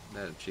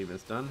 that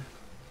achievement's done.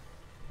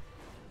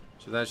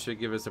 So that should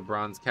give us a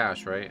bronze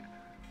cash, right?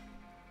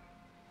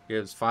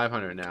 Gives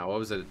 500 now. What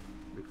was it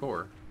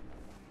before?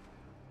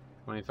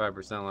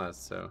 25% less,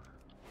 so...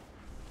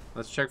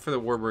 Let's check for the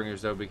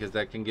Warbringers, though, because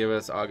that can give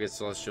us August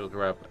Celestial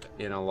Rep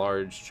in a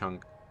large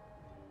chunk.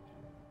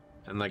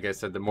 And like I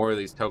said, the more of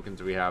these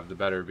tokens we have, the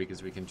better,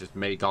 because we can just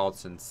make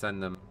alts and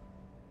send them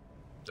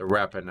the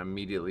rep and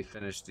immediately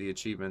finish the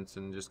achievements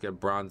and just get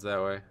bronze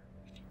that way.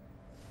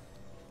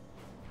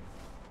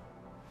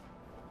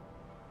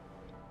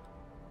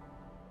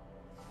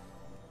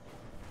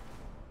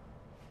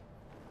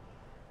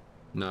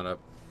 Not up.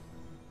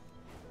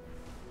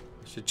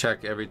 I should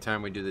check every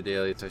time we do the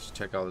dailies. I should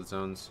check all the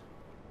zones.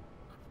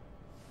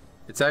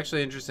 It's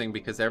actually interesting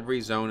because every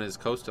zone is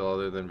coastal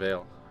other than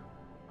Vale,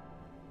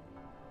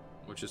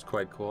 which is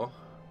quite cool.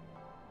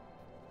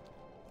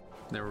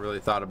 Never really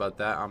thought about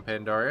that on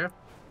Pandaria.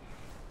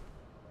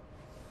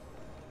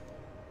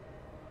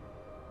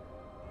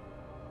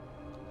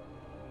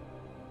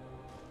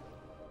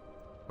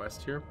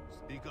 Quest here.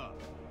 Speak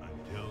up.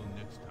 Until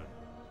next time.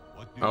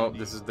 What do Oh, you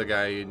this need? is the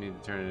guy you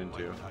need to turn it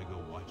into. White Tiger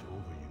watch over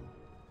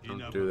you. Don't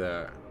Enough do of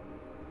that.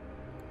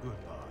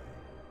 Goodbye.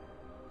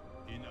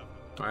 Enough.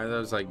 Why are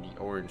those like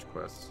orange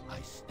quests?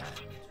 I stand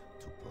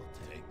to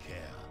protect. Take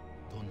care.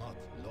 Do not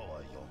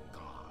lower your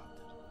guard.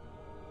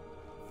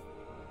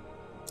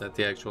 Is that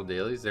the actual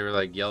dailies? They were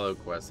like yellow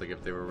quests, like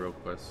if they were real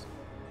quests.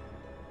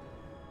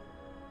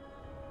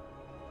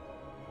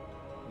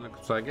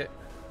 Looks like it.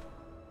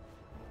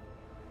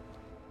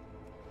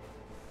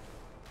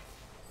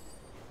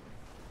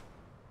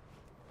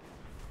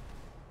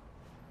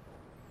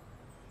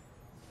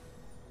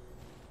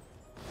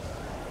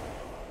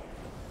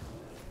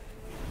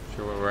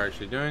 Sure what we're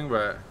actually doing,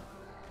 but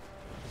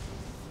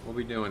we'll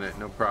be doing it,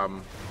 no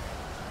problem.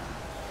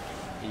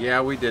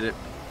 Yeah, we did it.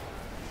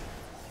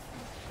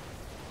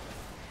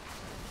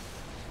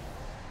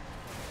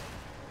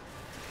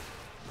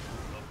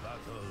 The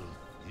battle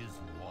is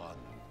won.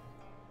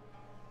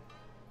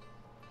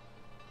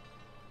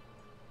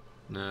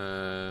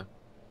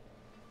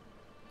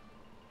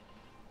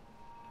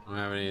 Don't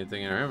have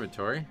anything in our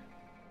inventory.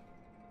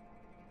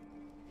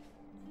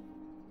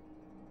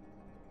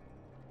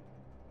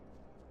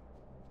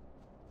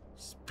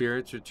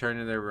 Spirits return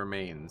to their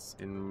remains.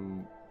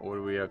 And what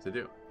do we have to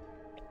do?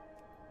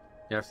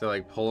 You have to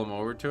like pull them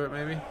over to it,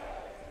 maybe?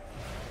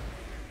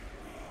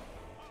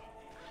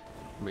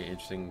 Be an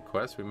interesting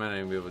quest. We might not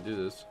even be able to do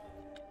this.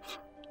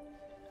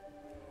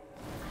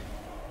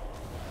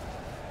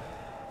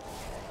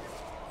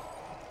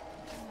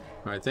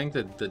 I think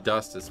that the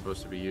dust is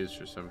supposed to be used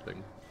for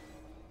something.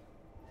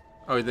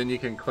 Oh, then you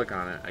can click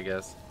on it, I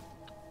guess.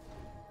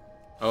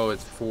 Oh,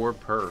 it's 4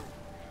 per.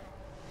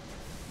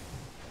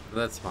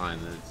 That's fine.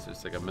 It's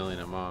just like 1,000,000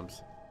 of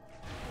mobs.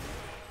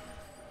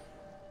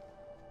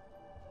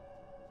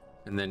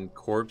 And then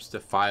Corpse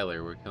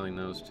Defiler. We're killing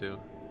those too.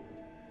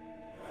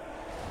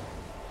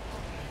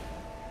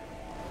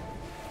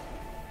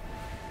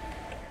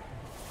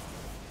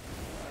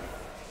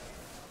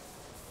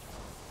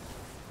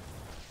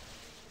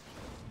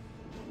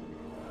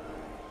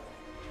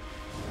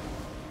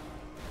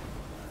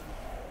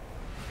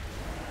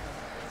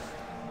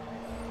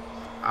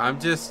 I'm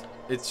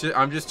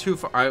just too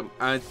far.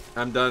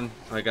 I'm done.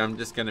 Like, I'm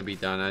just gonna be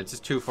done. I'm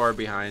just too far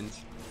behind.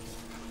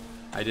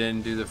 I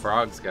didn't do the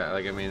frogs guy.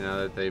 Like, I mean, now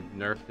that they've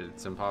nerfed it,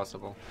 it's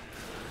impossible.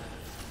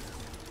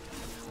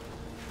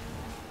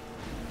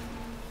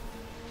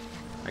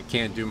 I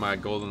can't do my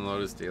Golden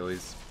Lotus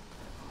dailies.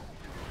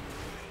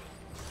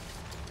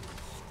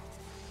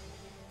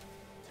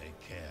 Take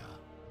care.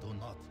 Do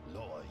not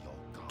lower your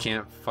guard.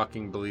 Can't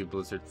fucking believe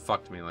Blizzard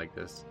fucked me like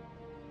this.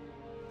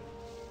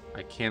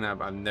 I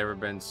cannot. I've never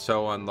been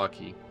so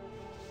unlucky.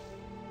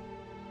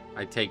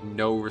 I take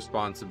no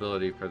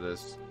responsibility for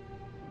this.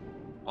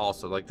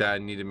 Also, like that, I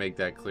need to make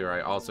that clear.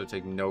 I also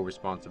take no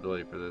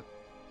responsibility for this.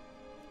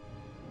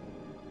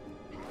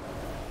 We will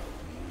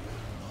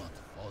not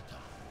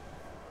falter.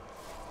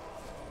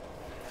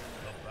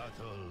 The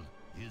battle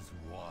is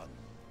won.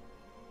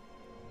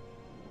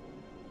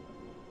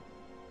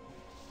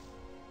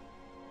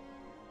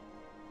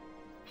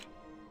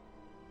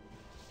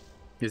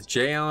 Is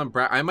J. Allen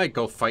Brown? I might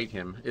go fight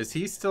him. Is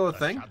he still a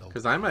thing?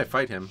 Because I might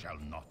fight him. Shall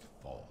not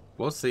fall.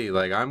 We'll see.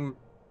 Like,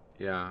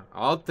 yeah.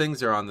 All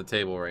things are on the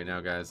table right now,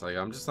 guys. Like,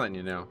 I'm just letting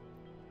you know.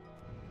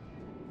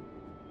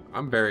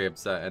 I'm very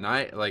upset. And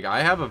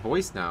I have a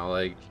voice now.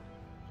 Like,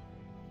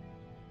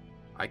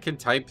 I can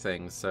type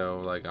things.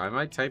 So, like, I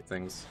might type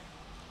things.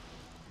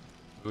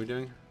 What are we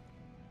doing?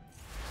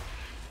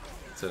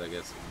 That's it, I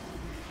guess.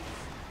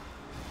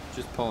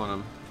 Just pulling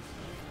them.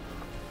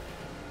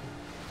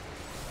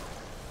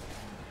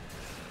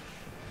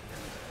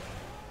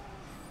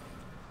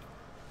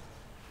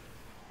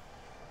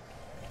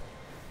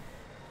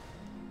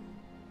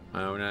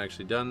 We're not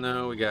actually done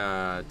though. We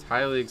got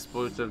highly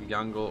explosive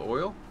Yungle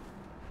oil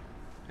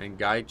and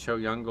Gaicho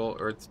Yungle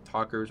Earth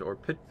Talkers or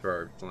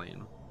Pitford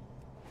Flame.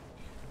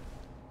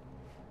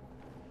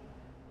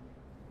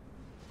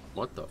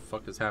 What the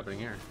fuck is happening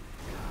here?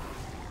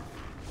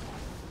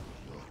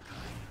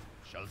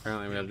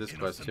 Apparently we have this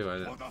quest too.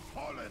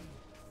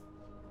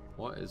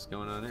 What is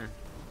going on there?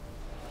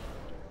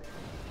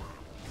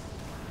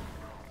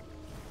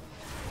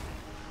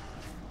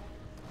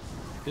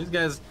 These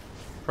guys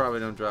probably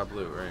don't drop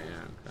loot, right?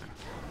 Yeah, okay.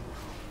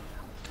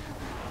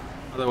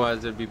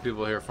 Otherwise, there'd be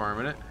people here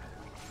farming it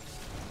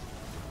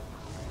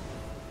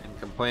and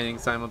complaining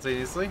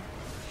simultaneously.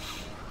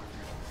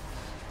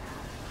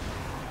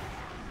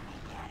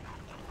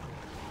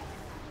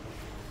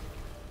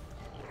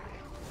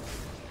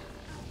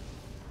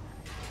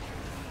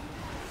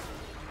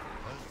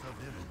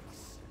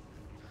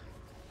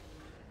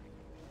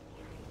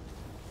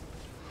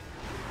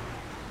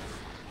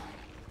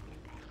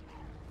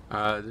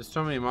 There's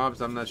so many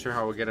mobs, I'm not sure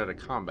how we'll get out of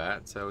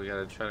combat, so we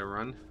gotta try to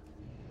run.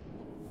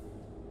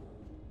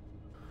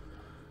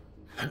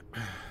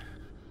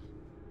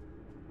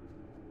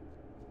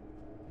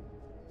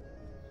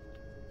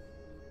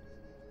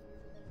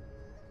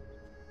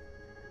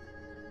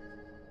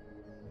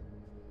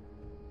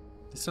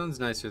 This zone's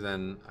nicer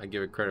than I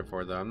give it credit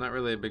for, though. I'm not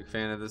really a big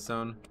fan of this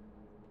zone.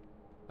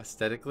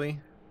 Aesthetically.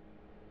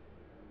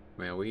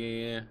 Man,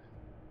 we...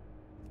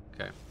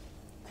 Okay.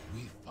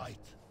 We fight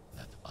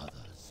that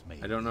others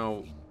may I don't know.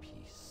 live in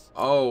peace.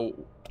 Oh,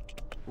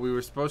 we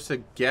were supposed to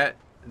get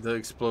the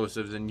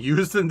explosives and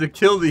use them to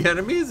kill the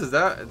enemies? Is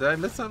that... Did I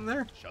miss something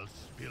there? Shall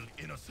spill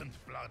innocent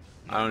blood.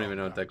 I don't even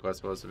know what that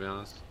quest was, to be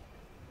honest.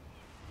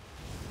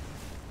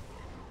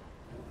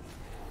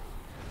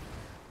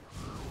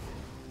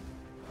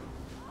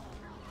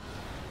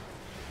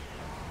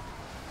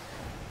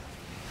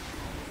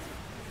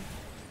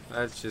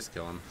 Let's just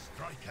kill him.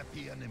 Strike at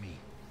the enemy.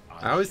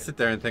 I always sit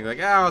there and think, like,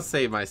 ah, I'll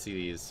save my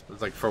CDs.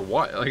 It's like, for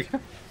what? Like,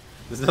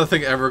 there's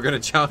nothing ever gonna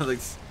challenge, like,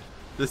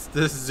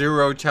 this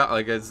zero challenge.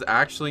 Like, it's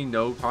actually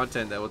no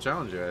content that will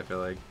challenge you, I feel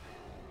like.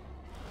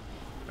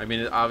 I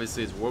mean, it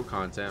obviously it's world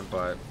content,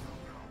 but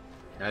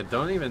I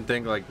don't even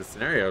think, like, the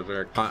scenarios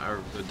or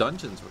the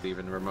dungeons would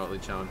even remotely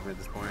challenge me at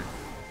this point.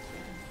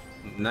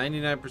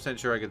 99%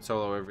 sure I could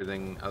solo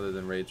everything other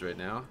than raids right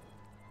now.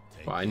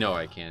 Well, I know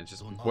I can. It's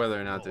just whether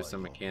or not there's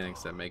some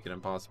mechanics that make it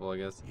impossible, I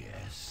guess.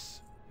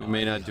 Yes. We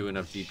may not do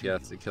enough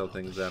DPS to kill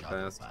things that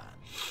fast.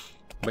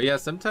 But yeah,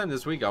 sometime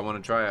this week I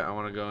want to try it. I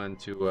want to go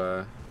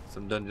into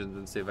some dungeons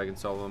and see if I can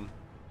solo them.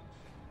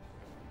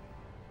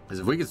 Because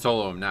if we can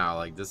solo them now,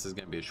 like, this is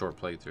going to be a short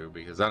playthrough.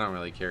 Because I don't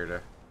really care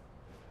to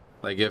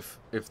Like if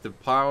the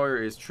power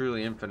is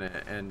truly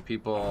infinite and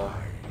people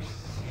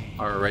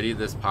are already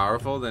this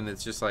powerful, then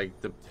it's just like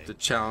the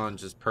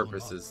challenge's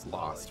purpose is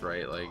lost,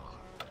 right? Like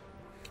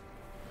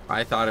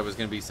I thought it was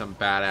gonna be some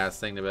badass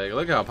thing to be like,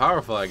 look how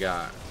powerful I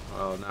got.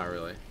 Well, not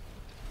really.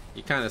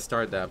 You kind of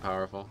start that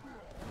powerful,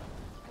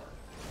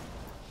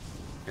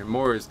 and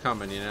more is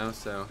coming, you know.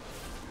 So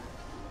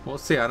we'll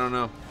see. I don't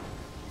know.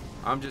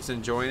 I'm just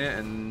enjoying it,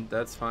 and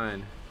that's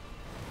fine.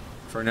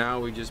 For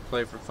now, we just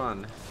play for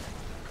fun.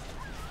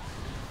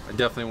 I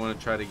definitely want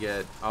to try to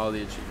get all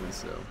the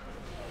achievements though.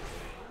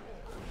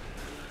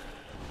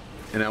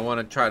 And I want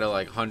to try to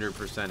like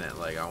 100% it.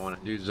 Like I want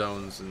to do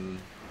zones and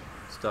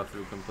stuff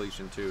through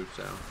completion too.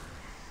 So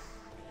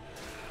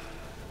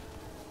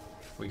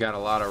we got a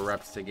lot of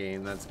reps to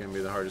gain. That's going to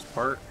be the hardest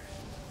part.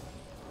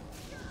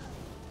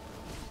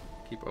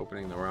 Keep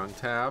opening the wrong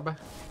tab.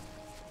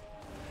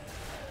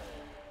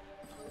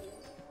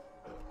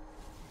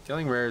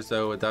 Killing rares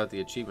though without the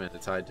achievement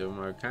tied to them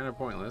are kind of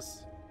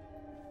pointless.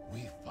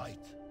 We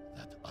fight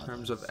that In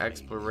terms of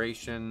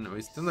exploration,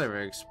 we still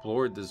never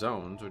explored the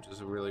zones, which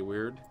is really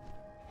weird.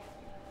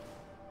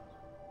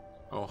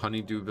 Oh,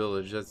 Honeydew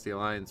Village, that's the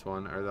Alliance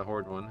one, or the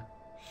Horde one.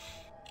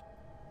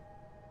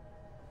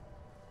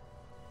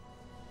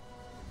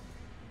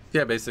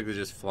 Yeah, basically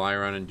just fly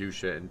around and do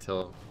shit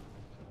until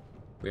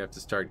we have to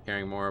start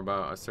caring more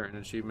about a certain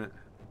achievement.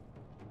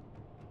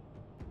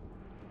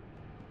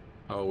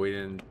 Oh, we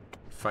didn't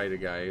fight a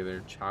guy either.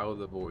 Child of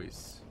the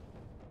Voice.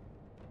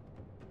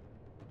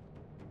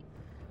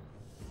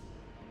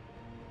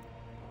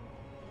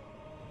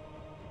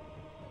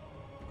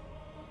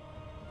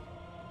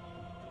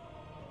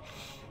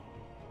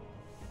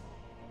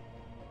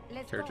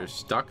 Character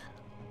stuck?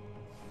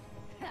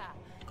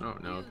 Oh,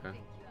 no, okay.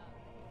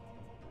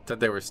 Thought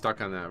they were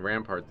stuck on that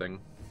rampart thing.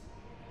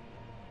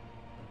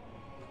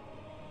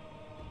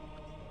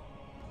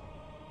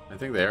 I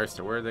think they are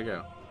still. Where'd they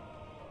go?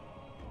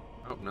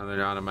 Oh, no,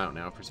 they're on a mount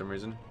now for some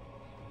reason.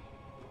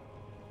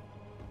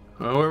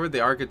 Well, whoever the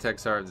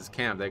architects are of this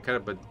camp, they could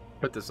have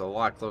put this a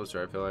lot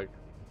closer, I feel like.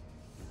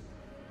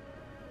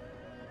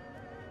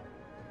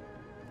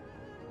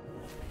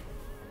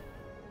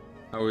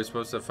 Oh, we're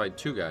supposed to fight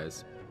two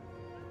guys.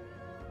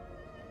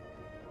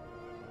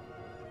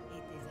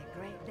 It is a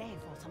great day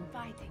for some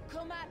fighting.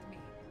 Come at me.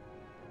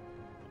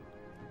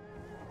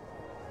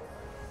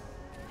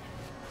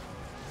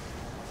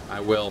 I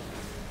will.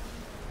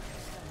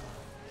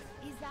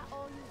 Is that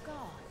all you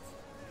got?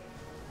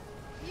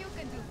 You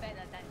can do better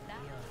than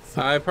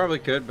that. I probably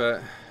could,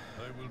 but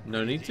I will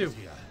no need to.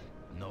 easier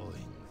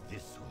knowing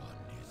this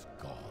one is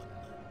gone.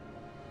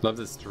 Love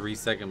this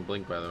 3-second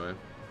blink, by the way.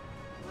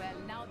 Well,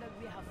 now that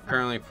we have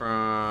Apparently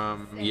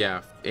from,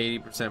 yeah,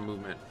 80%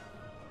 movement.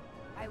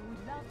 I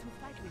would love to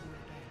fight with you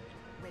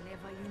again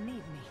whenever you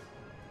need me.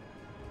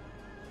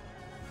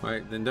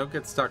 Wait, then don't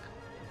get stuck.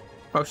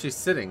 Oh, she's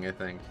sitting, I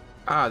think.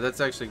 Ah, that's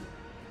actually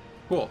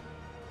cool.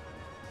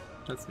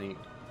 That's neat.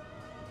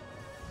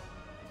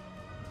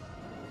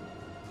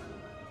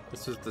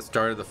 This is the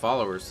start of the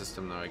follower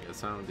system, though, I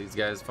guess, huh? These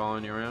guys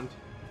following you around.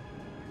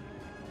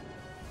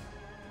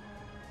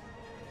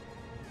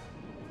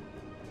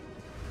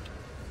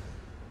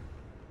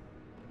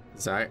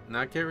 Does that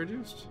not get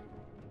reduced?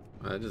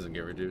 Well, that doesn't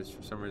get reduced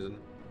for some reason.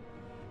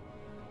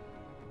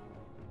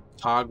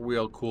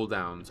 Cogwheel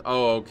cooldowns.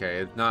 Oh, okay.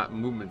 It's not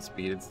movement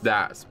speed. It's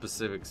that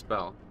specific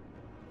spell.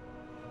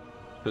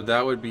 So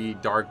that would be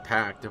Dark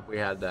Pact if we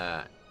had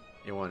that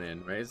one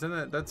in, right? Isn't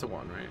that that's a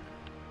one, right?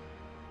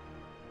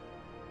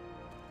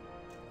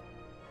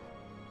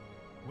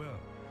 Well,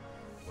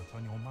 what's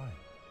on your mind?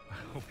 I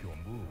hope your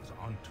moves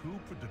aren't too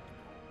predictable.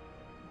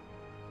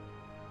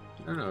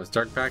 I don't know. Is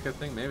Dark Pact a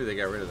thing? Maybe they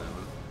got rid of that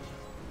one.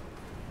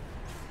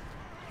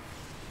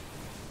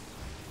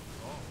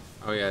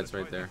 Oh yeah, it's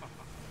right there.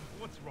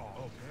 What's wrong?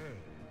 Okay.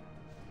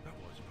 That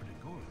was pretty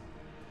good.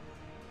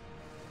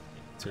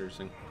 It's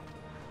interesting.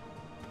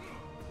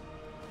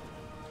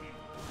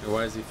 Hey,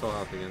 why is he full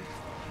health again?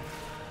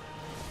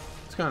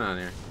 What's going on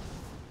here?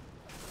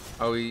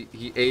 Oh, he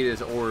ate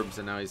his orbs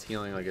and now he's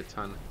healing like a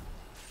ton.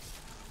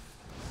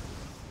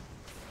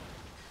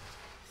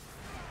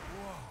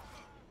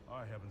 Wow,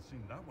 I haven't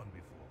seen that one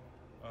before.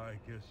 I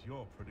guess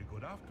you're pretty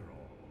good after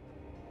all.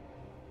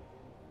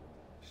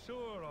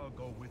 Sure, I'll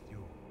go with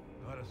you.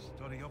 Gotta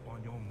study up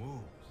on your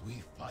moves.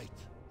 We fight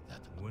that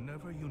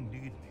Whenever you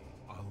need me,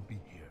 I'll be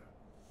here.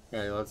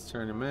 Okay, let's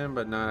turn him in,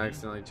 but not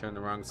accidentally turn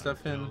the wrong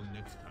stuff in. Until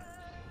next time.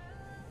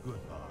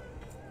 Goodbye.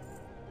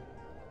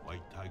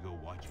 White Tiger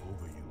watch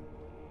over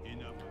you.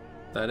 Enough.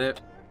 That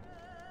it?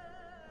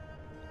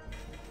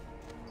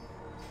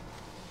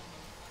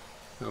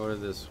 Oh, what is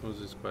this? What's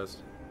this quest?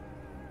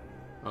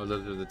 Oh,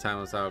 those are the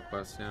Timeless Hour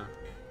quests, yeah.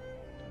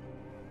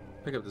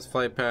 Pick up this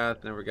flight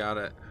path, never got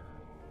it.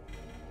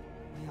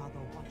 We are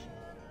the watchers.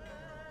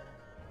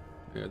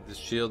 We got this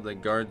shield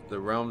that guards the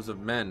realms of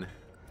men.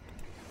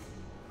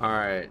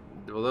 Alright,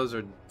 well those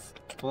are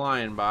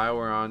flying by.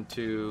 We're on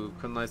to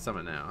Kunlai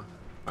Summit now.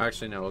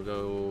 Actually no, we'll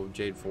go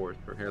Jade Forest.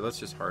 For here, let's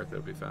just Hearth,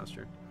 it'll be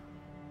faster.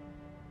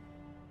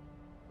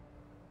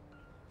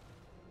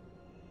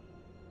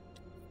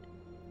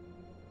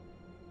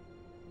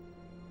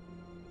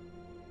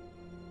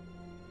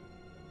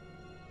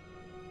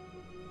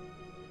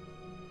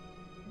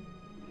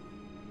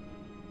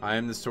 I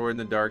am the sword in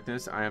the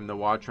darkness. I am the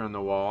watcher on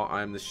the wall.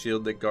 I am the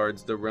shield that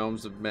guards the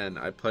realms of men.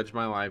 I pledge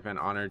my life and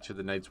honor to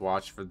the Night's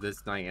Watch for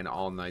this night and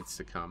all nights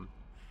to come.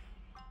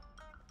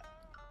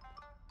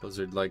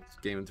 Blizzard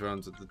liked Game of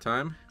Thrones at the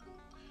time.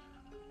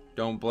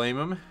 Don't blame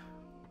him.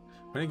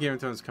 When did Game of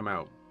Thrones come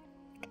out?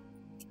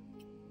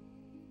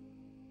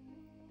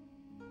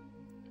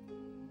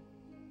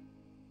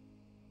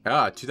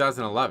 Ah,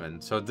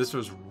 2011. So this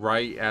was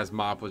right as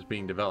MoP was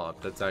being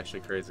developed. That's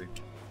actually crazy.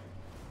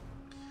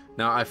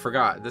 Now, I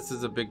forgot. This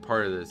is a big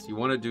part of this. You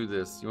want to do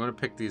this. You want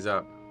to pick these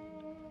up.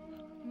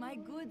 My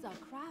goods are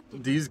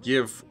crafted. These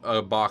give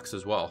a box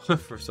as well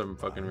for some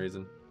fucking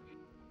reason.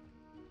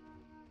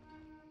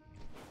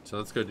 So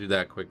let's go do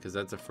that quick because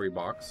that's a free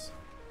box.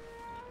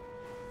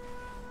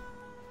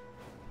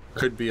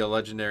 Could be a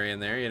legendary in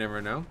there. You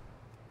never know.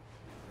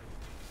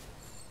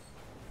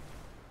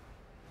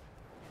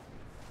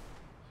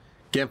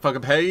 Getting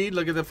fucking paid.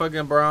 Look at the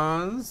fucking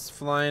bronze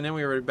flying in.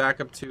 We were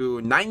back up to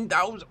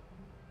 9,000.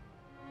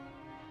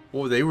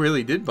 Whoa, they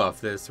really did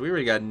buff this. We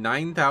already got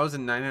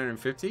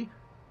 9,950.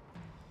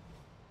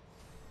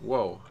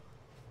 Whoa.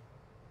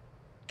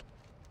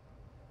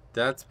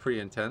 That's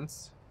pretty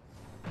intense.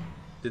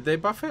 Did they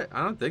buff it?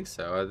 I don't think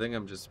so. I think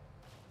I'm just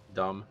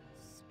dumb.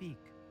 Speak.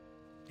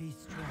 Be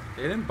strong.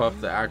 They didn't buff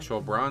the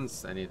actual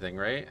bronze anything,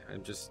 right?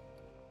 I'm just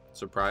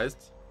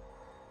surprised.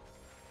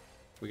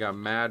 We got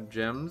mad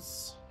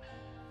gems.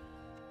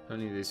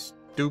 Don't need this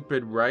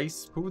stupid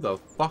rice. Who the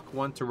fuck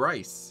wants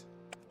rice?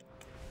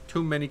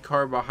 Too many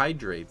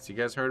carbohydrates. You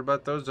guys heard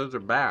about those? Those are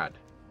bad.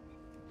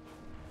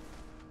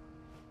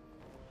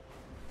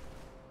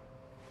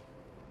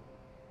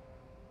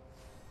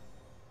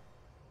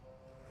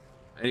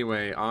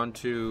 Anyway, on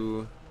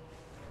to...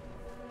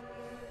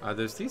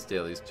 there's these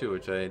dailies too,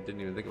 which I didn't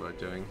even think about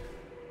doing.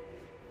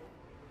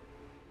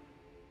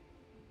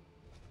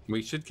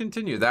 We should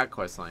continue that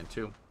quest line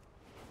too.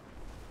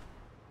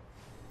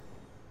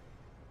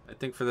 I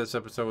think for this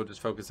episode we'll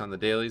just focus on the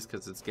dailies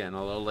because it's getting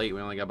a little late.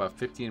 We only got about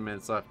 15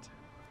 minutes left.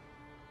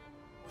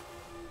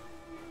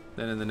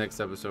 Then in the next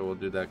episode we'll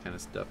do that kind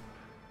of stuff.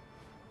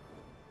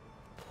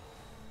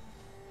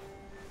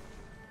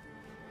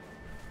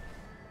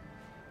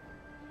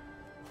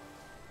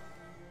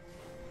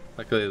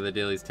 Luckily the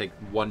dailies take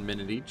 1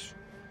 minute each.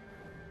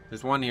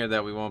 There's one here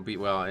that we won't be,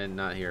 well, and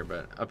not here,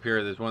 but up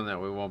here there's one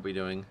that we won't be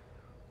doing.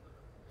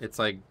 It's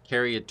like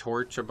carry a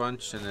torch a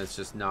bunch and it's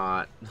just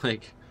not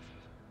like...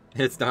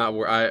 It's not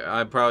where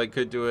I probably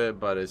could do it,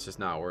 but it's just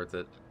not worth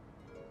it.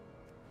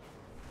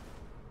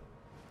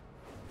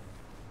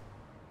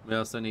 We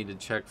also need to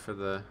check for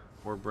the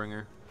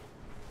Warbringer.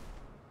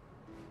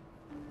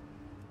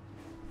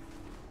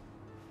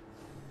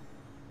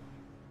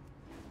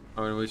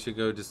 Oh, and we should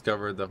go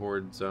discover the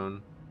Horde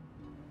Zone.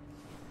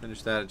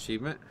 Finish that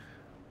achievement.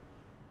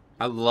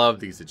 I love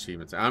these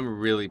achievements. I'm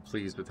really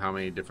pleased with how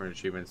many different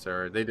achievements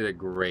there are. They did a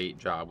great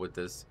job with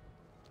this.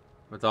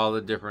 With all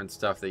the different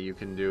stuff that you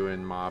can do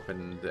in MoP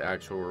and the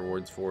actual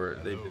rewards for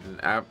it. They did an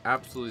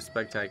absolutely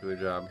spectacular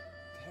job.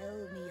 Tell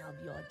me of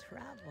your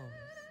travels.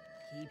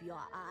 Keep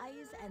your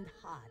eyes and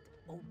heart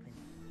open.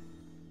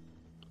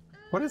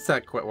 What is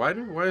that quest? Why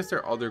is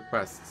there other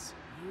quests?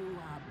 You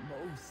are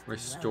most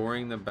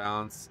Restoring the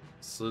balance,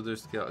 slither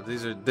scale.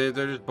 They're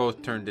just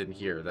both turned in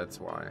here. That's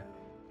why.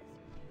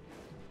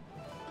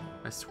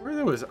 I swear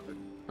there was.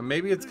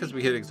 Maybe it's because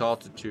we hit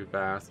exalted too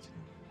fast.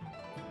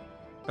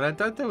 But I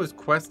thought there was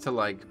quest to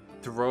like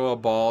throw a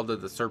ball to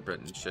the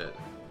serpent and shit.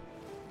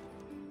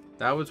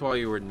 That was while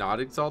you were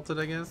not exalted,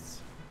 I guess.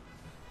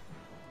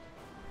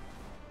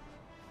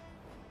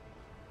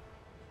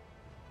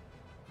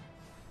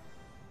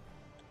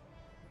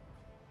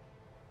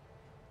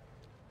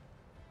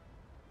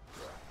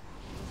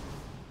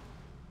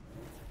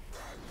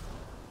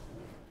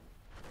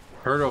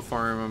 Hurdle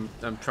farm.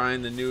 I'm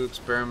trying the new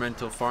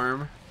experimental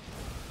farm.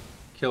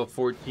 Kill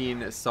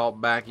 14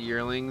 saltback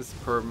yearlings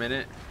per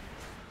minute.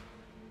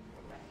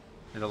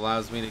 It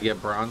allows me to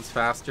get bronze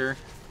faster,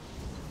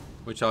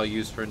 which I'll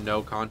use for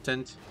no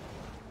content.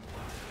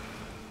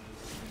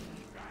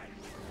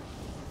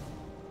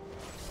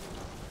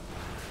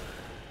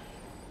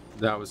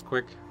 That was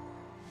quick.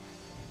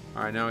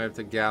 Alright, now we have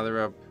to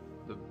gather up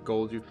the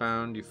gold you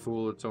found. You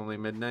fool, it's only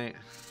midnight.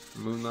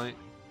 Moonlight.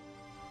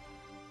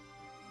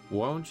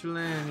 Won't you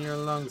lend your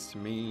lungs to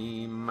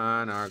me?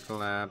 Mine are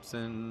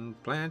collapsing.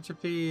 Plant your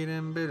feet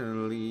and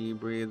bitterly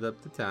breathe up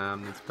the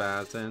time that's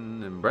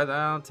passing. And breath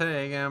I'll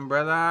take and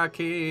breath I'll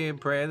keep.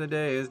 Pray the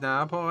day is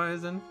not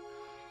poison.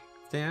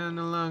 Stand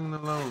along the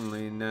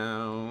lonely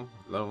now.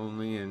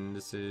 Lonely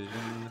indecision.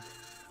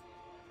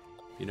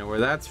 If you know where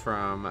that's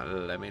from,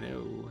 let me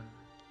know.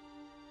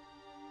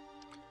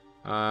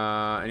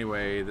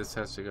 Anyway, this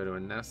has to go to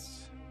a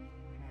nest.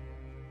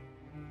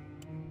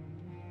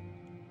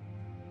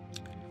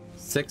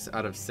 6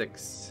 out of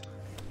 6.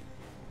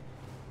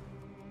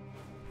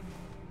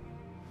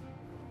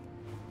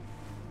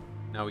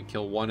 Now we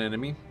kill 1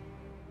 enemy.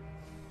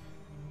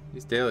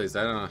 These dailies,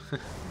 I don't know.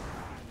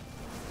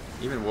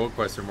 Even world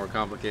quests are more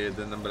complicated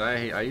than them, but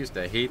I used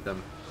to hate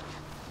them.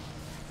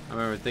 I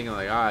remember thinking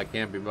like, I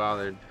can't be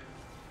bothered.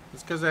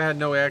 It's because I had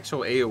no actual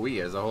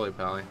AoE as a Holy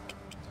Pally.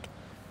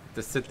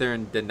 To sit there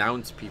and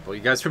denounce people.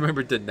 You guys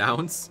remember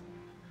denounce?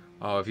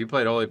 Oh, if you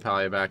played Holy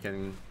Pally back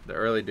in the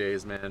early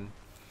days, man.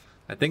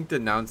 I think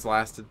denounce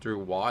lasted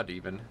through WoD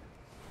even. It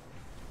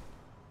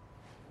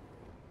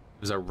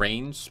was a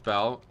ranged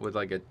spell with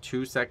like a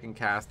 2-second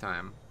cast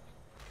time.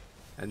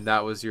 And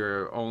that was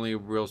your only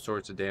real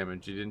source of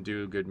damage. You didn't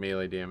do good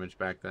melee damage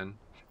back then.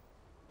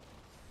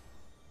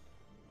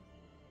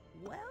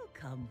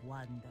 Welcome,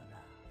 wanderer.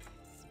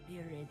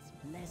 Spirits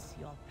bless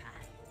your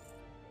path.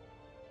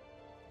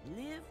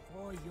 Live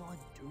for your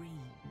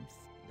dreams.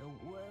 The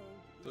world.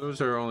 Those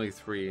are only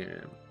 3.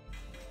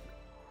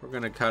 We're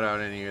gonna cut out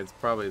any. It's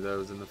probably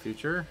those in the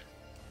future.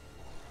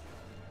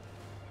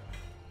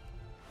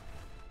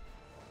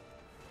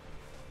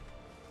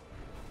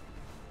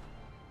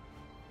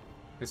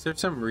 Is there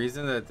some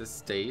reason that this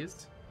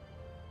stays?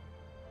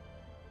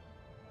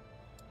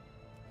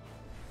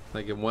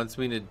 Like it wants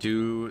me to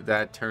do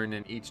that turn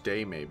in each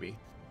day, maybe.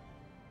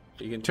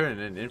 You can turn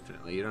it in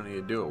infinitely. You don't need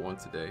to do it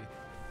once a day.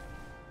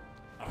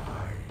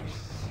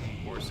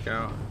 War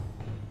Scout.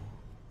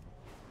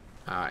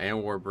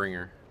 And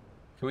Warbringer.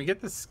 Can we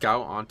get the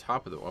Scout on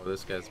top of the... Oh,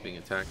 this guy's being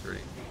attacked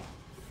already.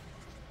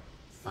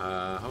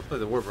 Hopefully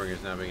the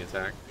Warbringer's not being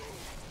attacked.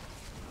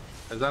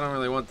 Because I don't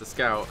really want the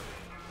Scout.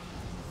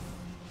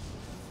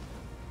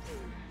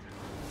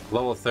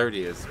 Level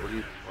 30 is... What do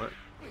you... What?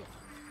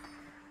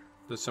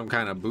 There's some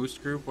kind of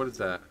boost group? What is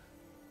that?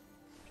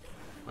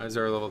 Why is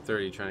there a level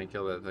 30 trying to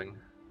kill that thing?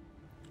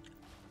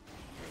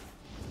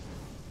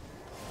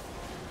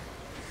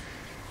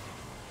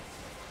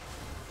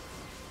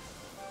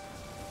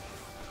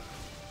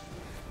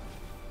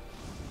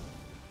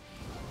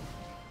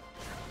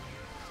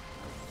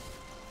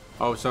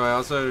 Oh, so I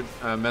also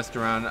messed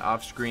around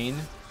off screen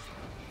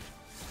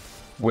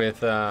with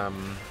party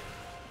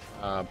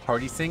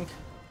sync.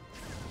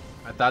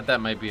 I thought that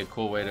might be a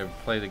cool way to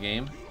play the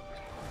game,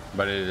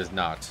 but it is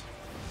not.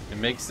 It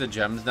makes the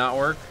gems not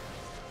work,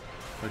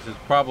 which is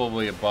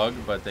probably a bug,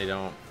 but they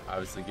don't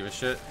obviously give a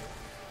shit.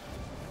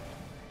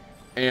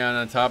 And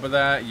on top of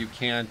that, you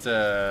can't,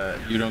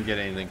 you don't get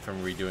anything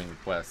from redoing the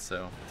quest,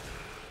 so.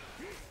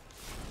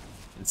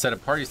 Instead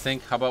of party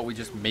sync, how about we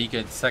just make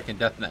a second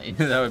Death Knight?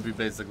 That would be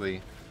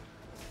basically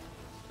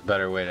a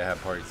better way to have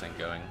party sync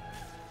going.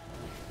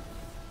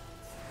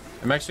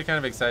 I'm actually kind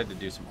of excited to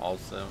do some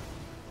alts though.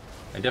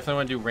 I definitely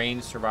want to do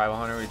ranged survival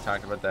hunter. We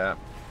talked about that.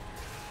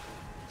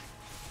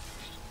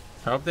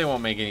 I hope they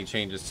won't make any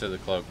changes to the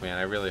cloak, man.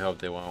 I really hope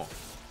they won't.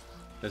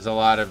 There's a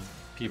lot of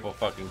people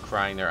fucking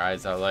crying their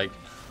eyes out like,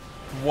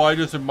 why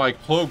isn't my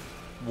cloak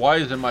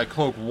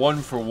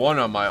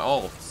 1-for-1 on my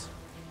alts?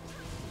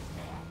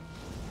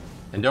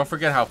 And don't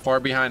forget how far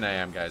behind I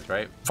am, guys,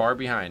 right? Far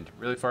behind.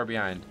 Really far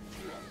behind.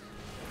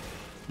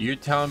 You're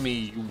telling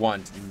me you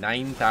want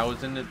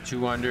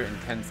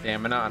 9,210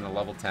 stamina on a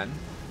level 10?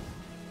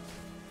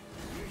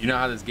 You know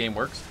how this game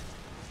works?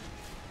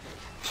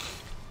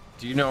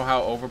 Do you know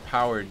how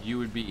overpowered you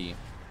would be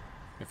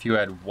if you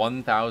had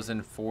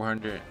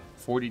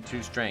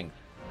 1,442 strength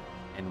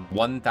and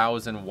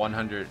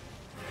 1,100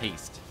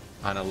 haste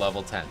on a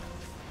level 10?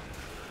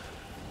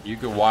 You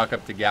could walk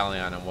up to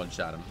Galleon and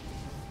one-shot him.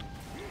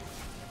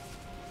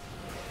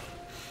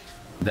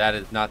 That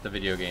is not the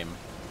video game.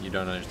 You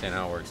don't understand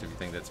how it works if you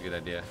think that's a good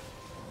idea.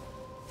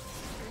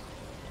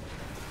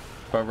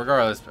 But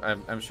regardless,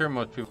 I'm sure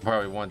most people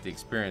probably want the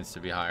experience to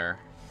be higher.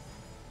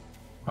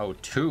 Oh,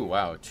 2.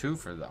 Wow, 2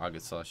 for the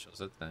August Celestials.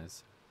 That's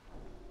nice.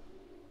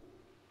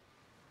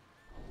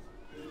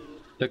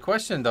 The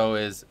question, though,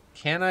 is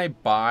can I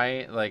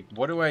buy, like,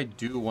 what do I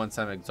do once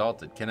I'm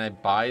exalted? Can I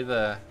buy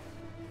the...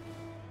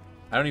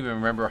 I don't even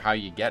remember how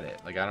you get it.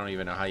 Like, I don't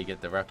even know how you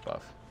get the rep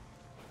buff.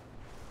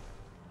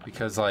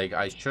 Because, like,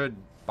 I should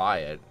buy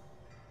it.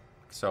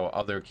 So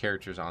other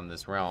characters on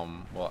this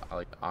realm, well,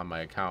 like, on my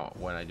account,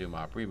 when I do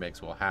Mop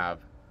Remix, will have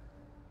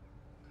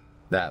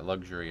that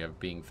luxury of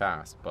being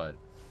fast. But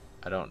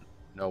I don't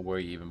know where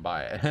you even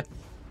buy it.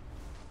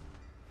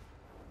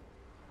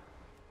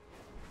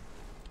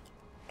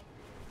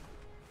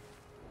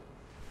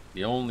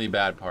 The only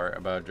bad part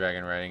about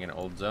dragon riding in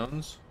old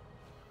zones,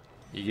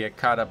 you get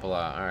caught up a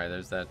lot. Alright,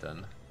 there's that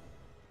done.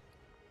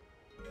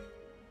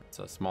 It's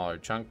a smaller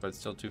chunk, but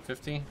still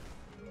 250.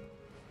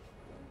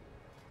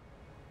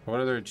 What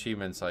other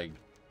achievements, like,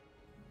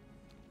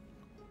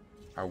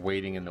 are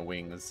waiting in the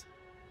wings?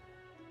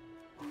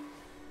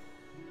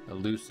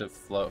 Elusive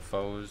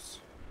foes.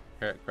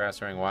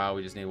 Grass ring. Wow,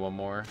 we just need one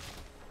more.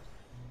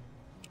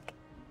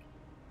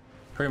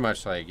 Pretty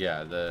much, like,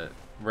 yeah, the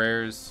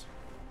rares.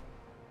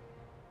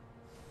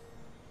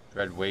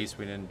 Red Waste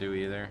we didn't do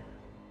either.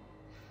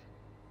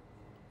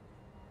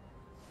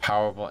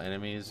 Powerful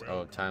enemies.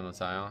 Oh,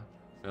 Timeless Isle.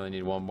 We only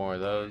need one more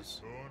of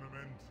those.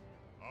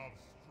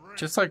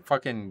 Just like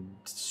fucking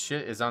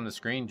shit is on the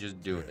screen,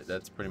 just do it.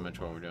 That's pretty much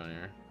what we're doing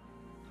here.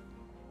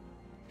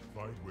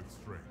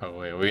 Oh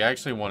wait, we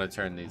actually want to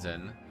turn these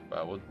in,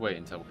 but we'll wait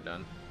until we're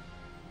done.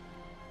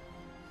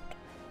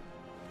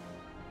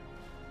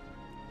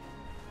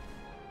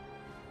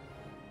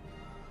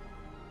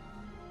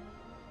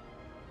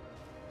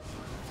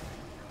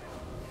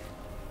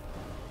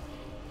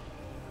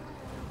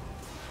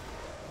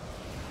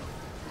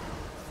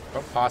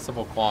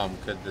 possible qualm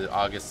could the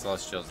August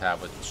Celestials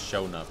have with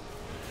Shona?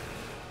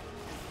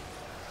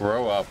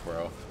 Grow up,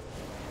 bro.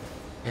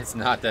 It's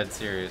not that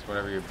serious,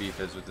 whatever your beef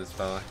is with this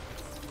fella.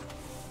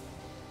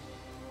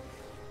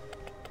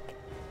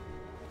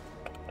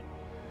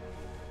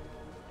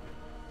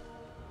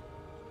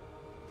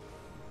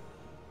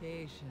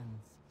 Patience.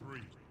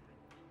 3,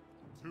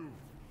 2,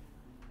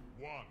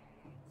 1,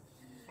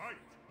 fight!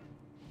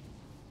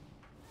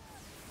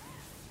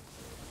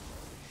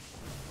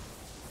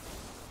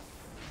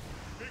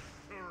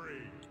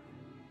 Victory!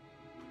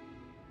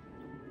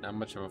 Not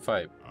much of a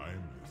fight.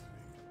 I'm listening.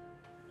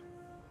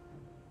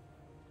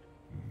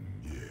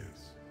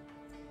 Yes.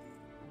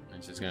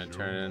 It's just gonna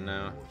turn it in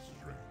now. Your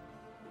strength.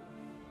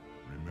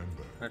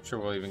 Remember, Not sure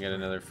we'll even get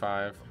another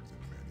 5 comes in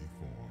many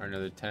forms. or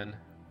another 10.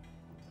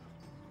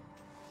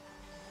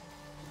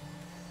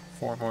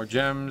 4 more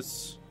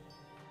gems.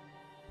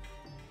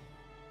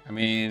 I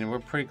mean, we're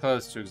pretty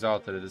close to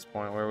Exalted at this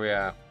point. Where are we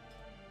at?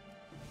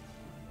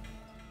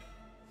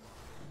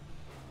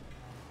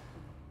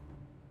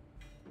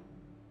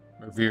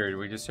 Revered.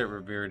 We just hit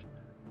Revered.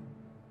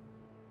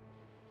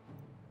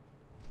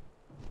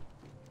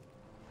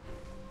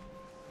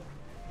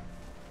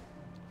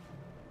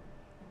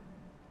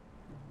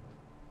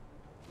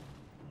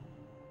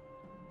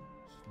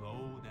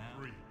 Slow down.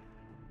 3,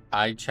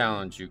 I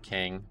challenge you,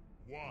 King.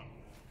 1,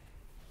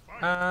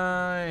 fight!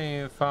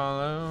 I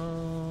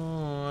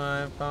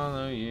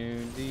follow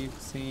you, deep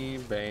sea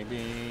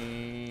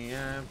baby.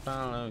 I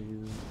follow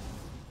you.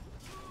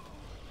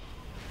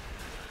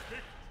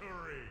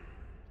 Victory!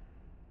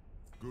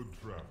 Good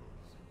travels.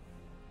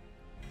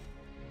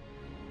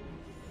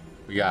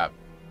 We got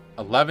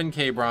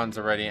 11k bronze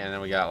already, and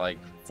then we got like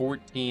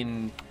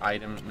 14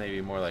 items,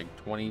 maybe more like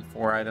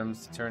 24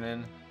 items to turn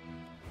in.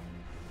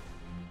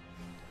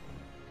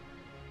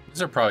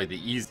 These are probably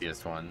the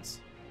easiest ones.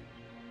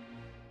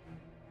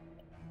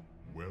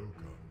 Welcome.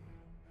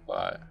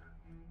 But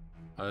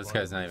oh, this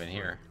guy's not even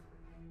here.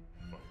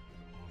 Fight.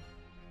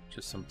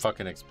 Just some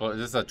fucking explode.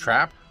 Is this a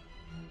trap?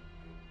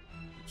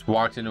 Just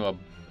walked into a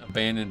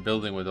abandoned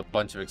building with a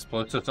bunch of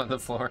explosives on the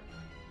floor.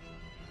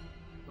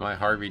 Am I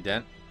Harvey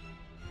Dent?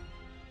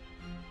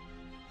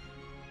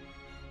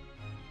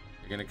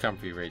 They're gonna come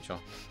for you, Rachel.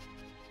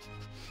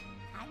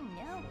 I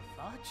know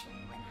fortune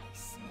when I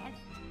smell it.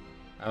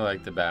 I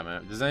like the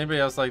Batman. Does anybody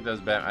else like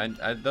those Batman?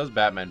 Those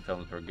Batman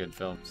films were good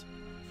films.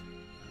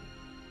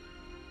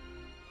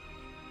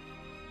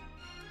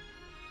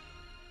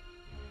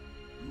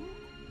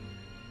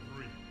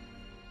 Three,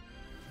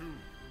 two,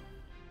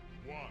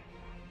 one.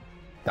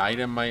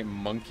 Dynamite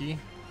Monkey?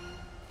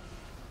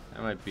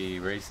 That might be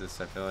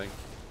racist, I feel like.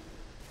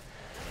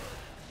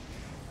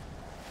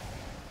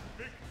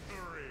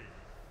 Victory!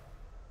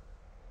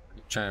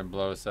 Trying to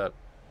blow us up.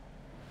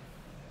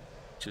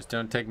 Just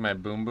don't take my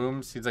boom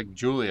booms. He's like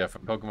Julia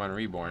from Pokemon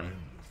Reborn.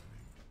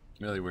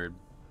 Really weird.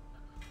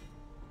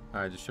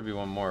 Alright, there should be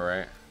one more,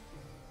 right?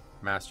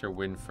 Master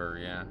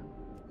Windfur, yeah.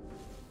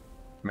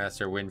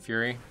 Master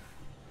Windfury.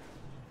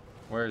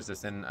 Where is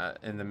this? In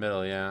the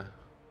middle, yeah.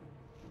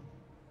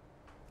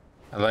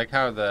 I like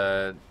how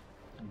the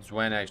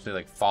Zwen actually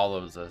like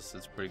follows us.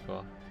 It's pretty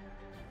cool.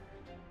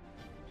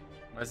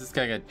 Why does this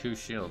guy got 2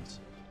 shields?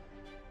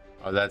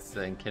 Oh, that's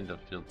the Enkindle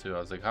shield too. I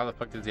was like, how the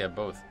fuck does he have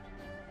both?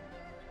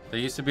 There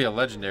used to be a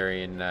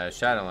legendary in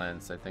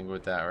Shadowlands, I think,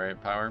 with that,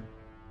 right? Power.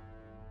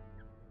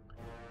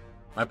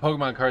 My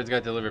Pokemon cards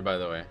got delivered, by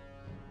the way.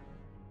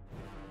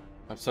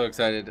 I'm so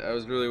excited. I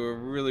was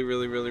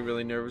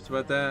really nervous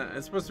about that.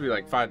 It's supposed to be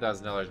like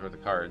 $5,000 worth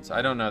of cards.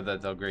 I don't know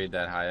that they'll grade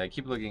that high. I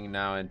keep looking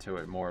now into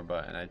it more,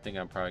 and I think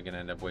I'm probably gonna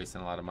end up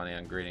wasting a lot of money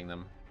on grading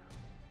them.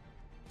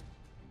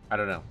 I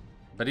don't know,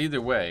 but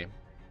either way,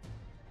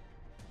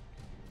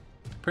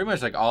 pretty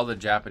much like all the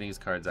Japanese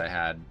cards I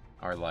had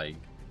are like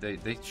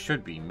they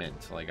should be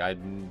mint. Like I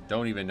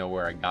don't even know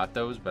where I got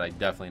those, but I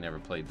definitely never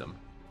played them.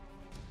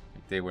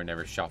 Like, they were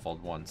never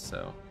shuffled once,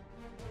 so.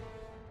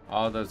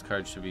 All of those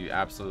cards should be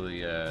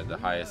absolutely the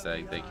highest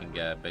that they can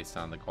get based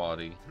on the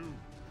quality.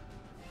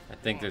 I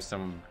think there's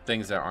some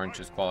things that aren't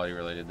just quality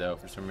related though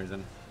for some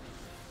reason.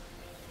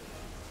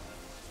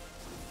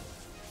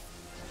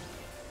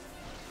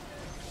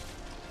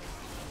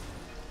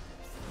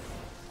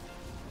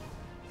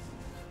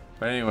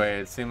 But anyway,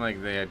 it seemed like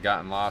they had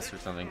gotten lost or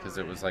something because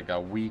it was like a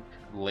week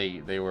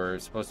late. They were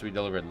supposed to be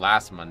delivered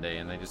last Monday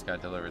and they just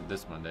got delivered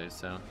this Monday,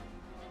 so.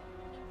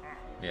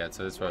 Yeah,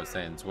 so that's what I was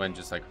saying. Zwen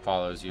just like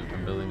follows you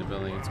from building to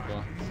building. It's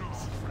cool.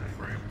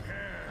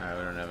 Alright,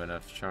 we don't have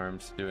enough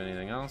charms to do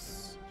anything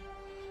else.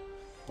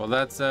 Well,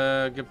 that's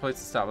a good place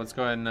to stop. Let's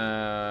go ahead and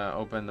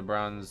open the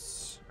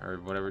bronze or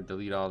whatever,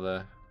 delete all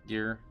the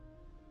gear.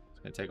 It's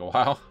gonna take a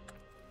while.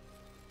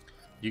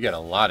 You got a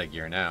lot of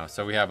gear now.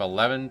 So we have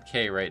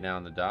 11k right now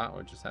on the dot.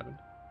 What just happened?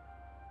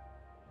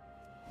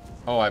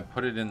 Oh, I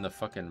put it in the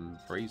fucking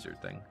brazier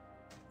thing.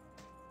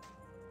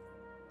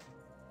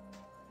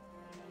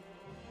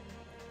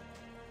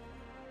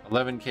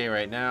 $11k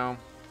right now.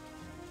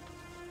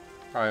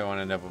 Probably won't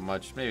end up with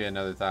much. Maybe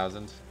another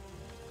 1,000.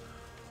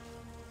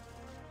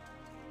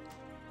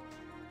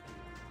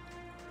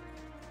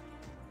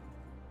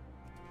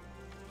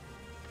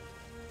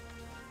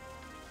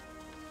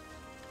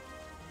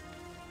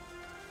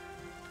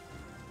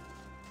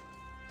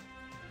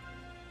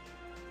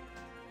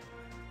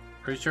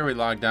 Pretty sure we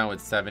logged on with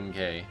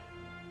 7K.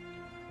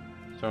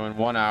 So in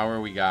 1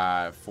 hour we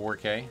got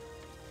 4K.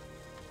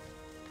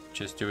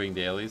 Just doing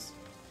dailies.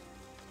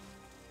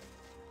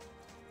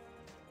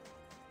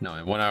 No,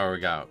 in 1 hour we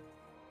got...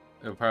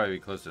 It'll probably be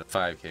closer to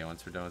 5K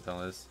once we're done with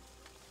all this.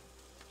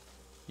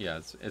 Yeah,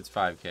 it's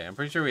 5K. I'm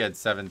pretty sure we had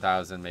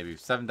 7,000, maybe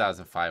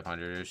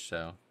 7,500-ish,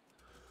 so...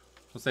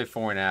 We'll say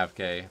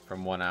 4.5K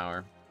from 1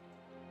 hour.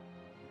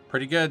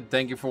 Pretty good.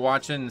 Thank you for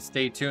watching.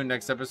 Stay tuned.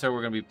 Next episode,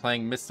 we're going to be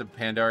playing Mists of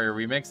Pandaria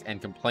Remix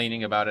and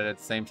complaining about it at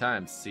the same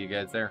time. See you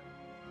guys there.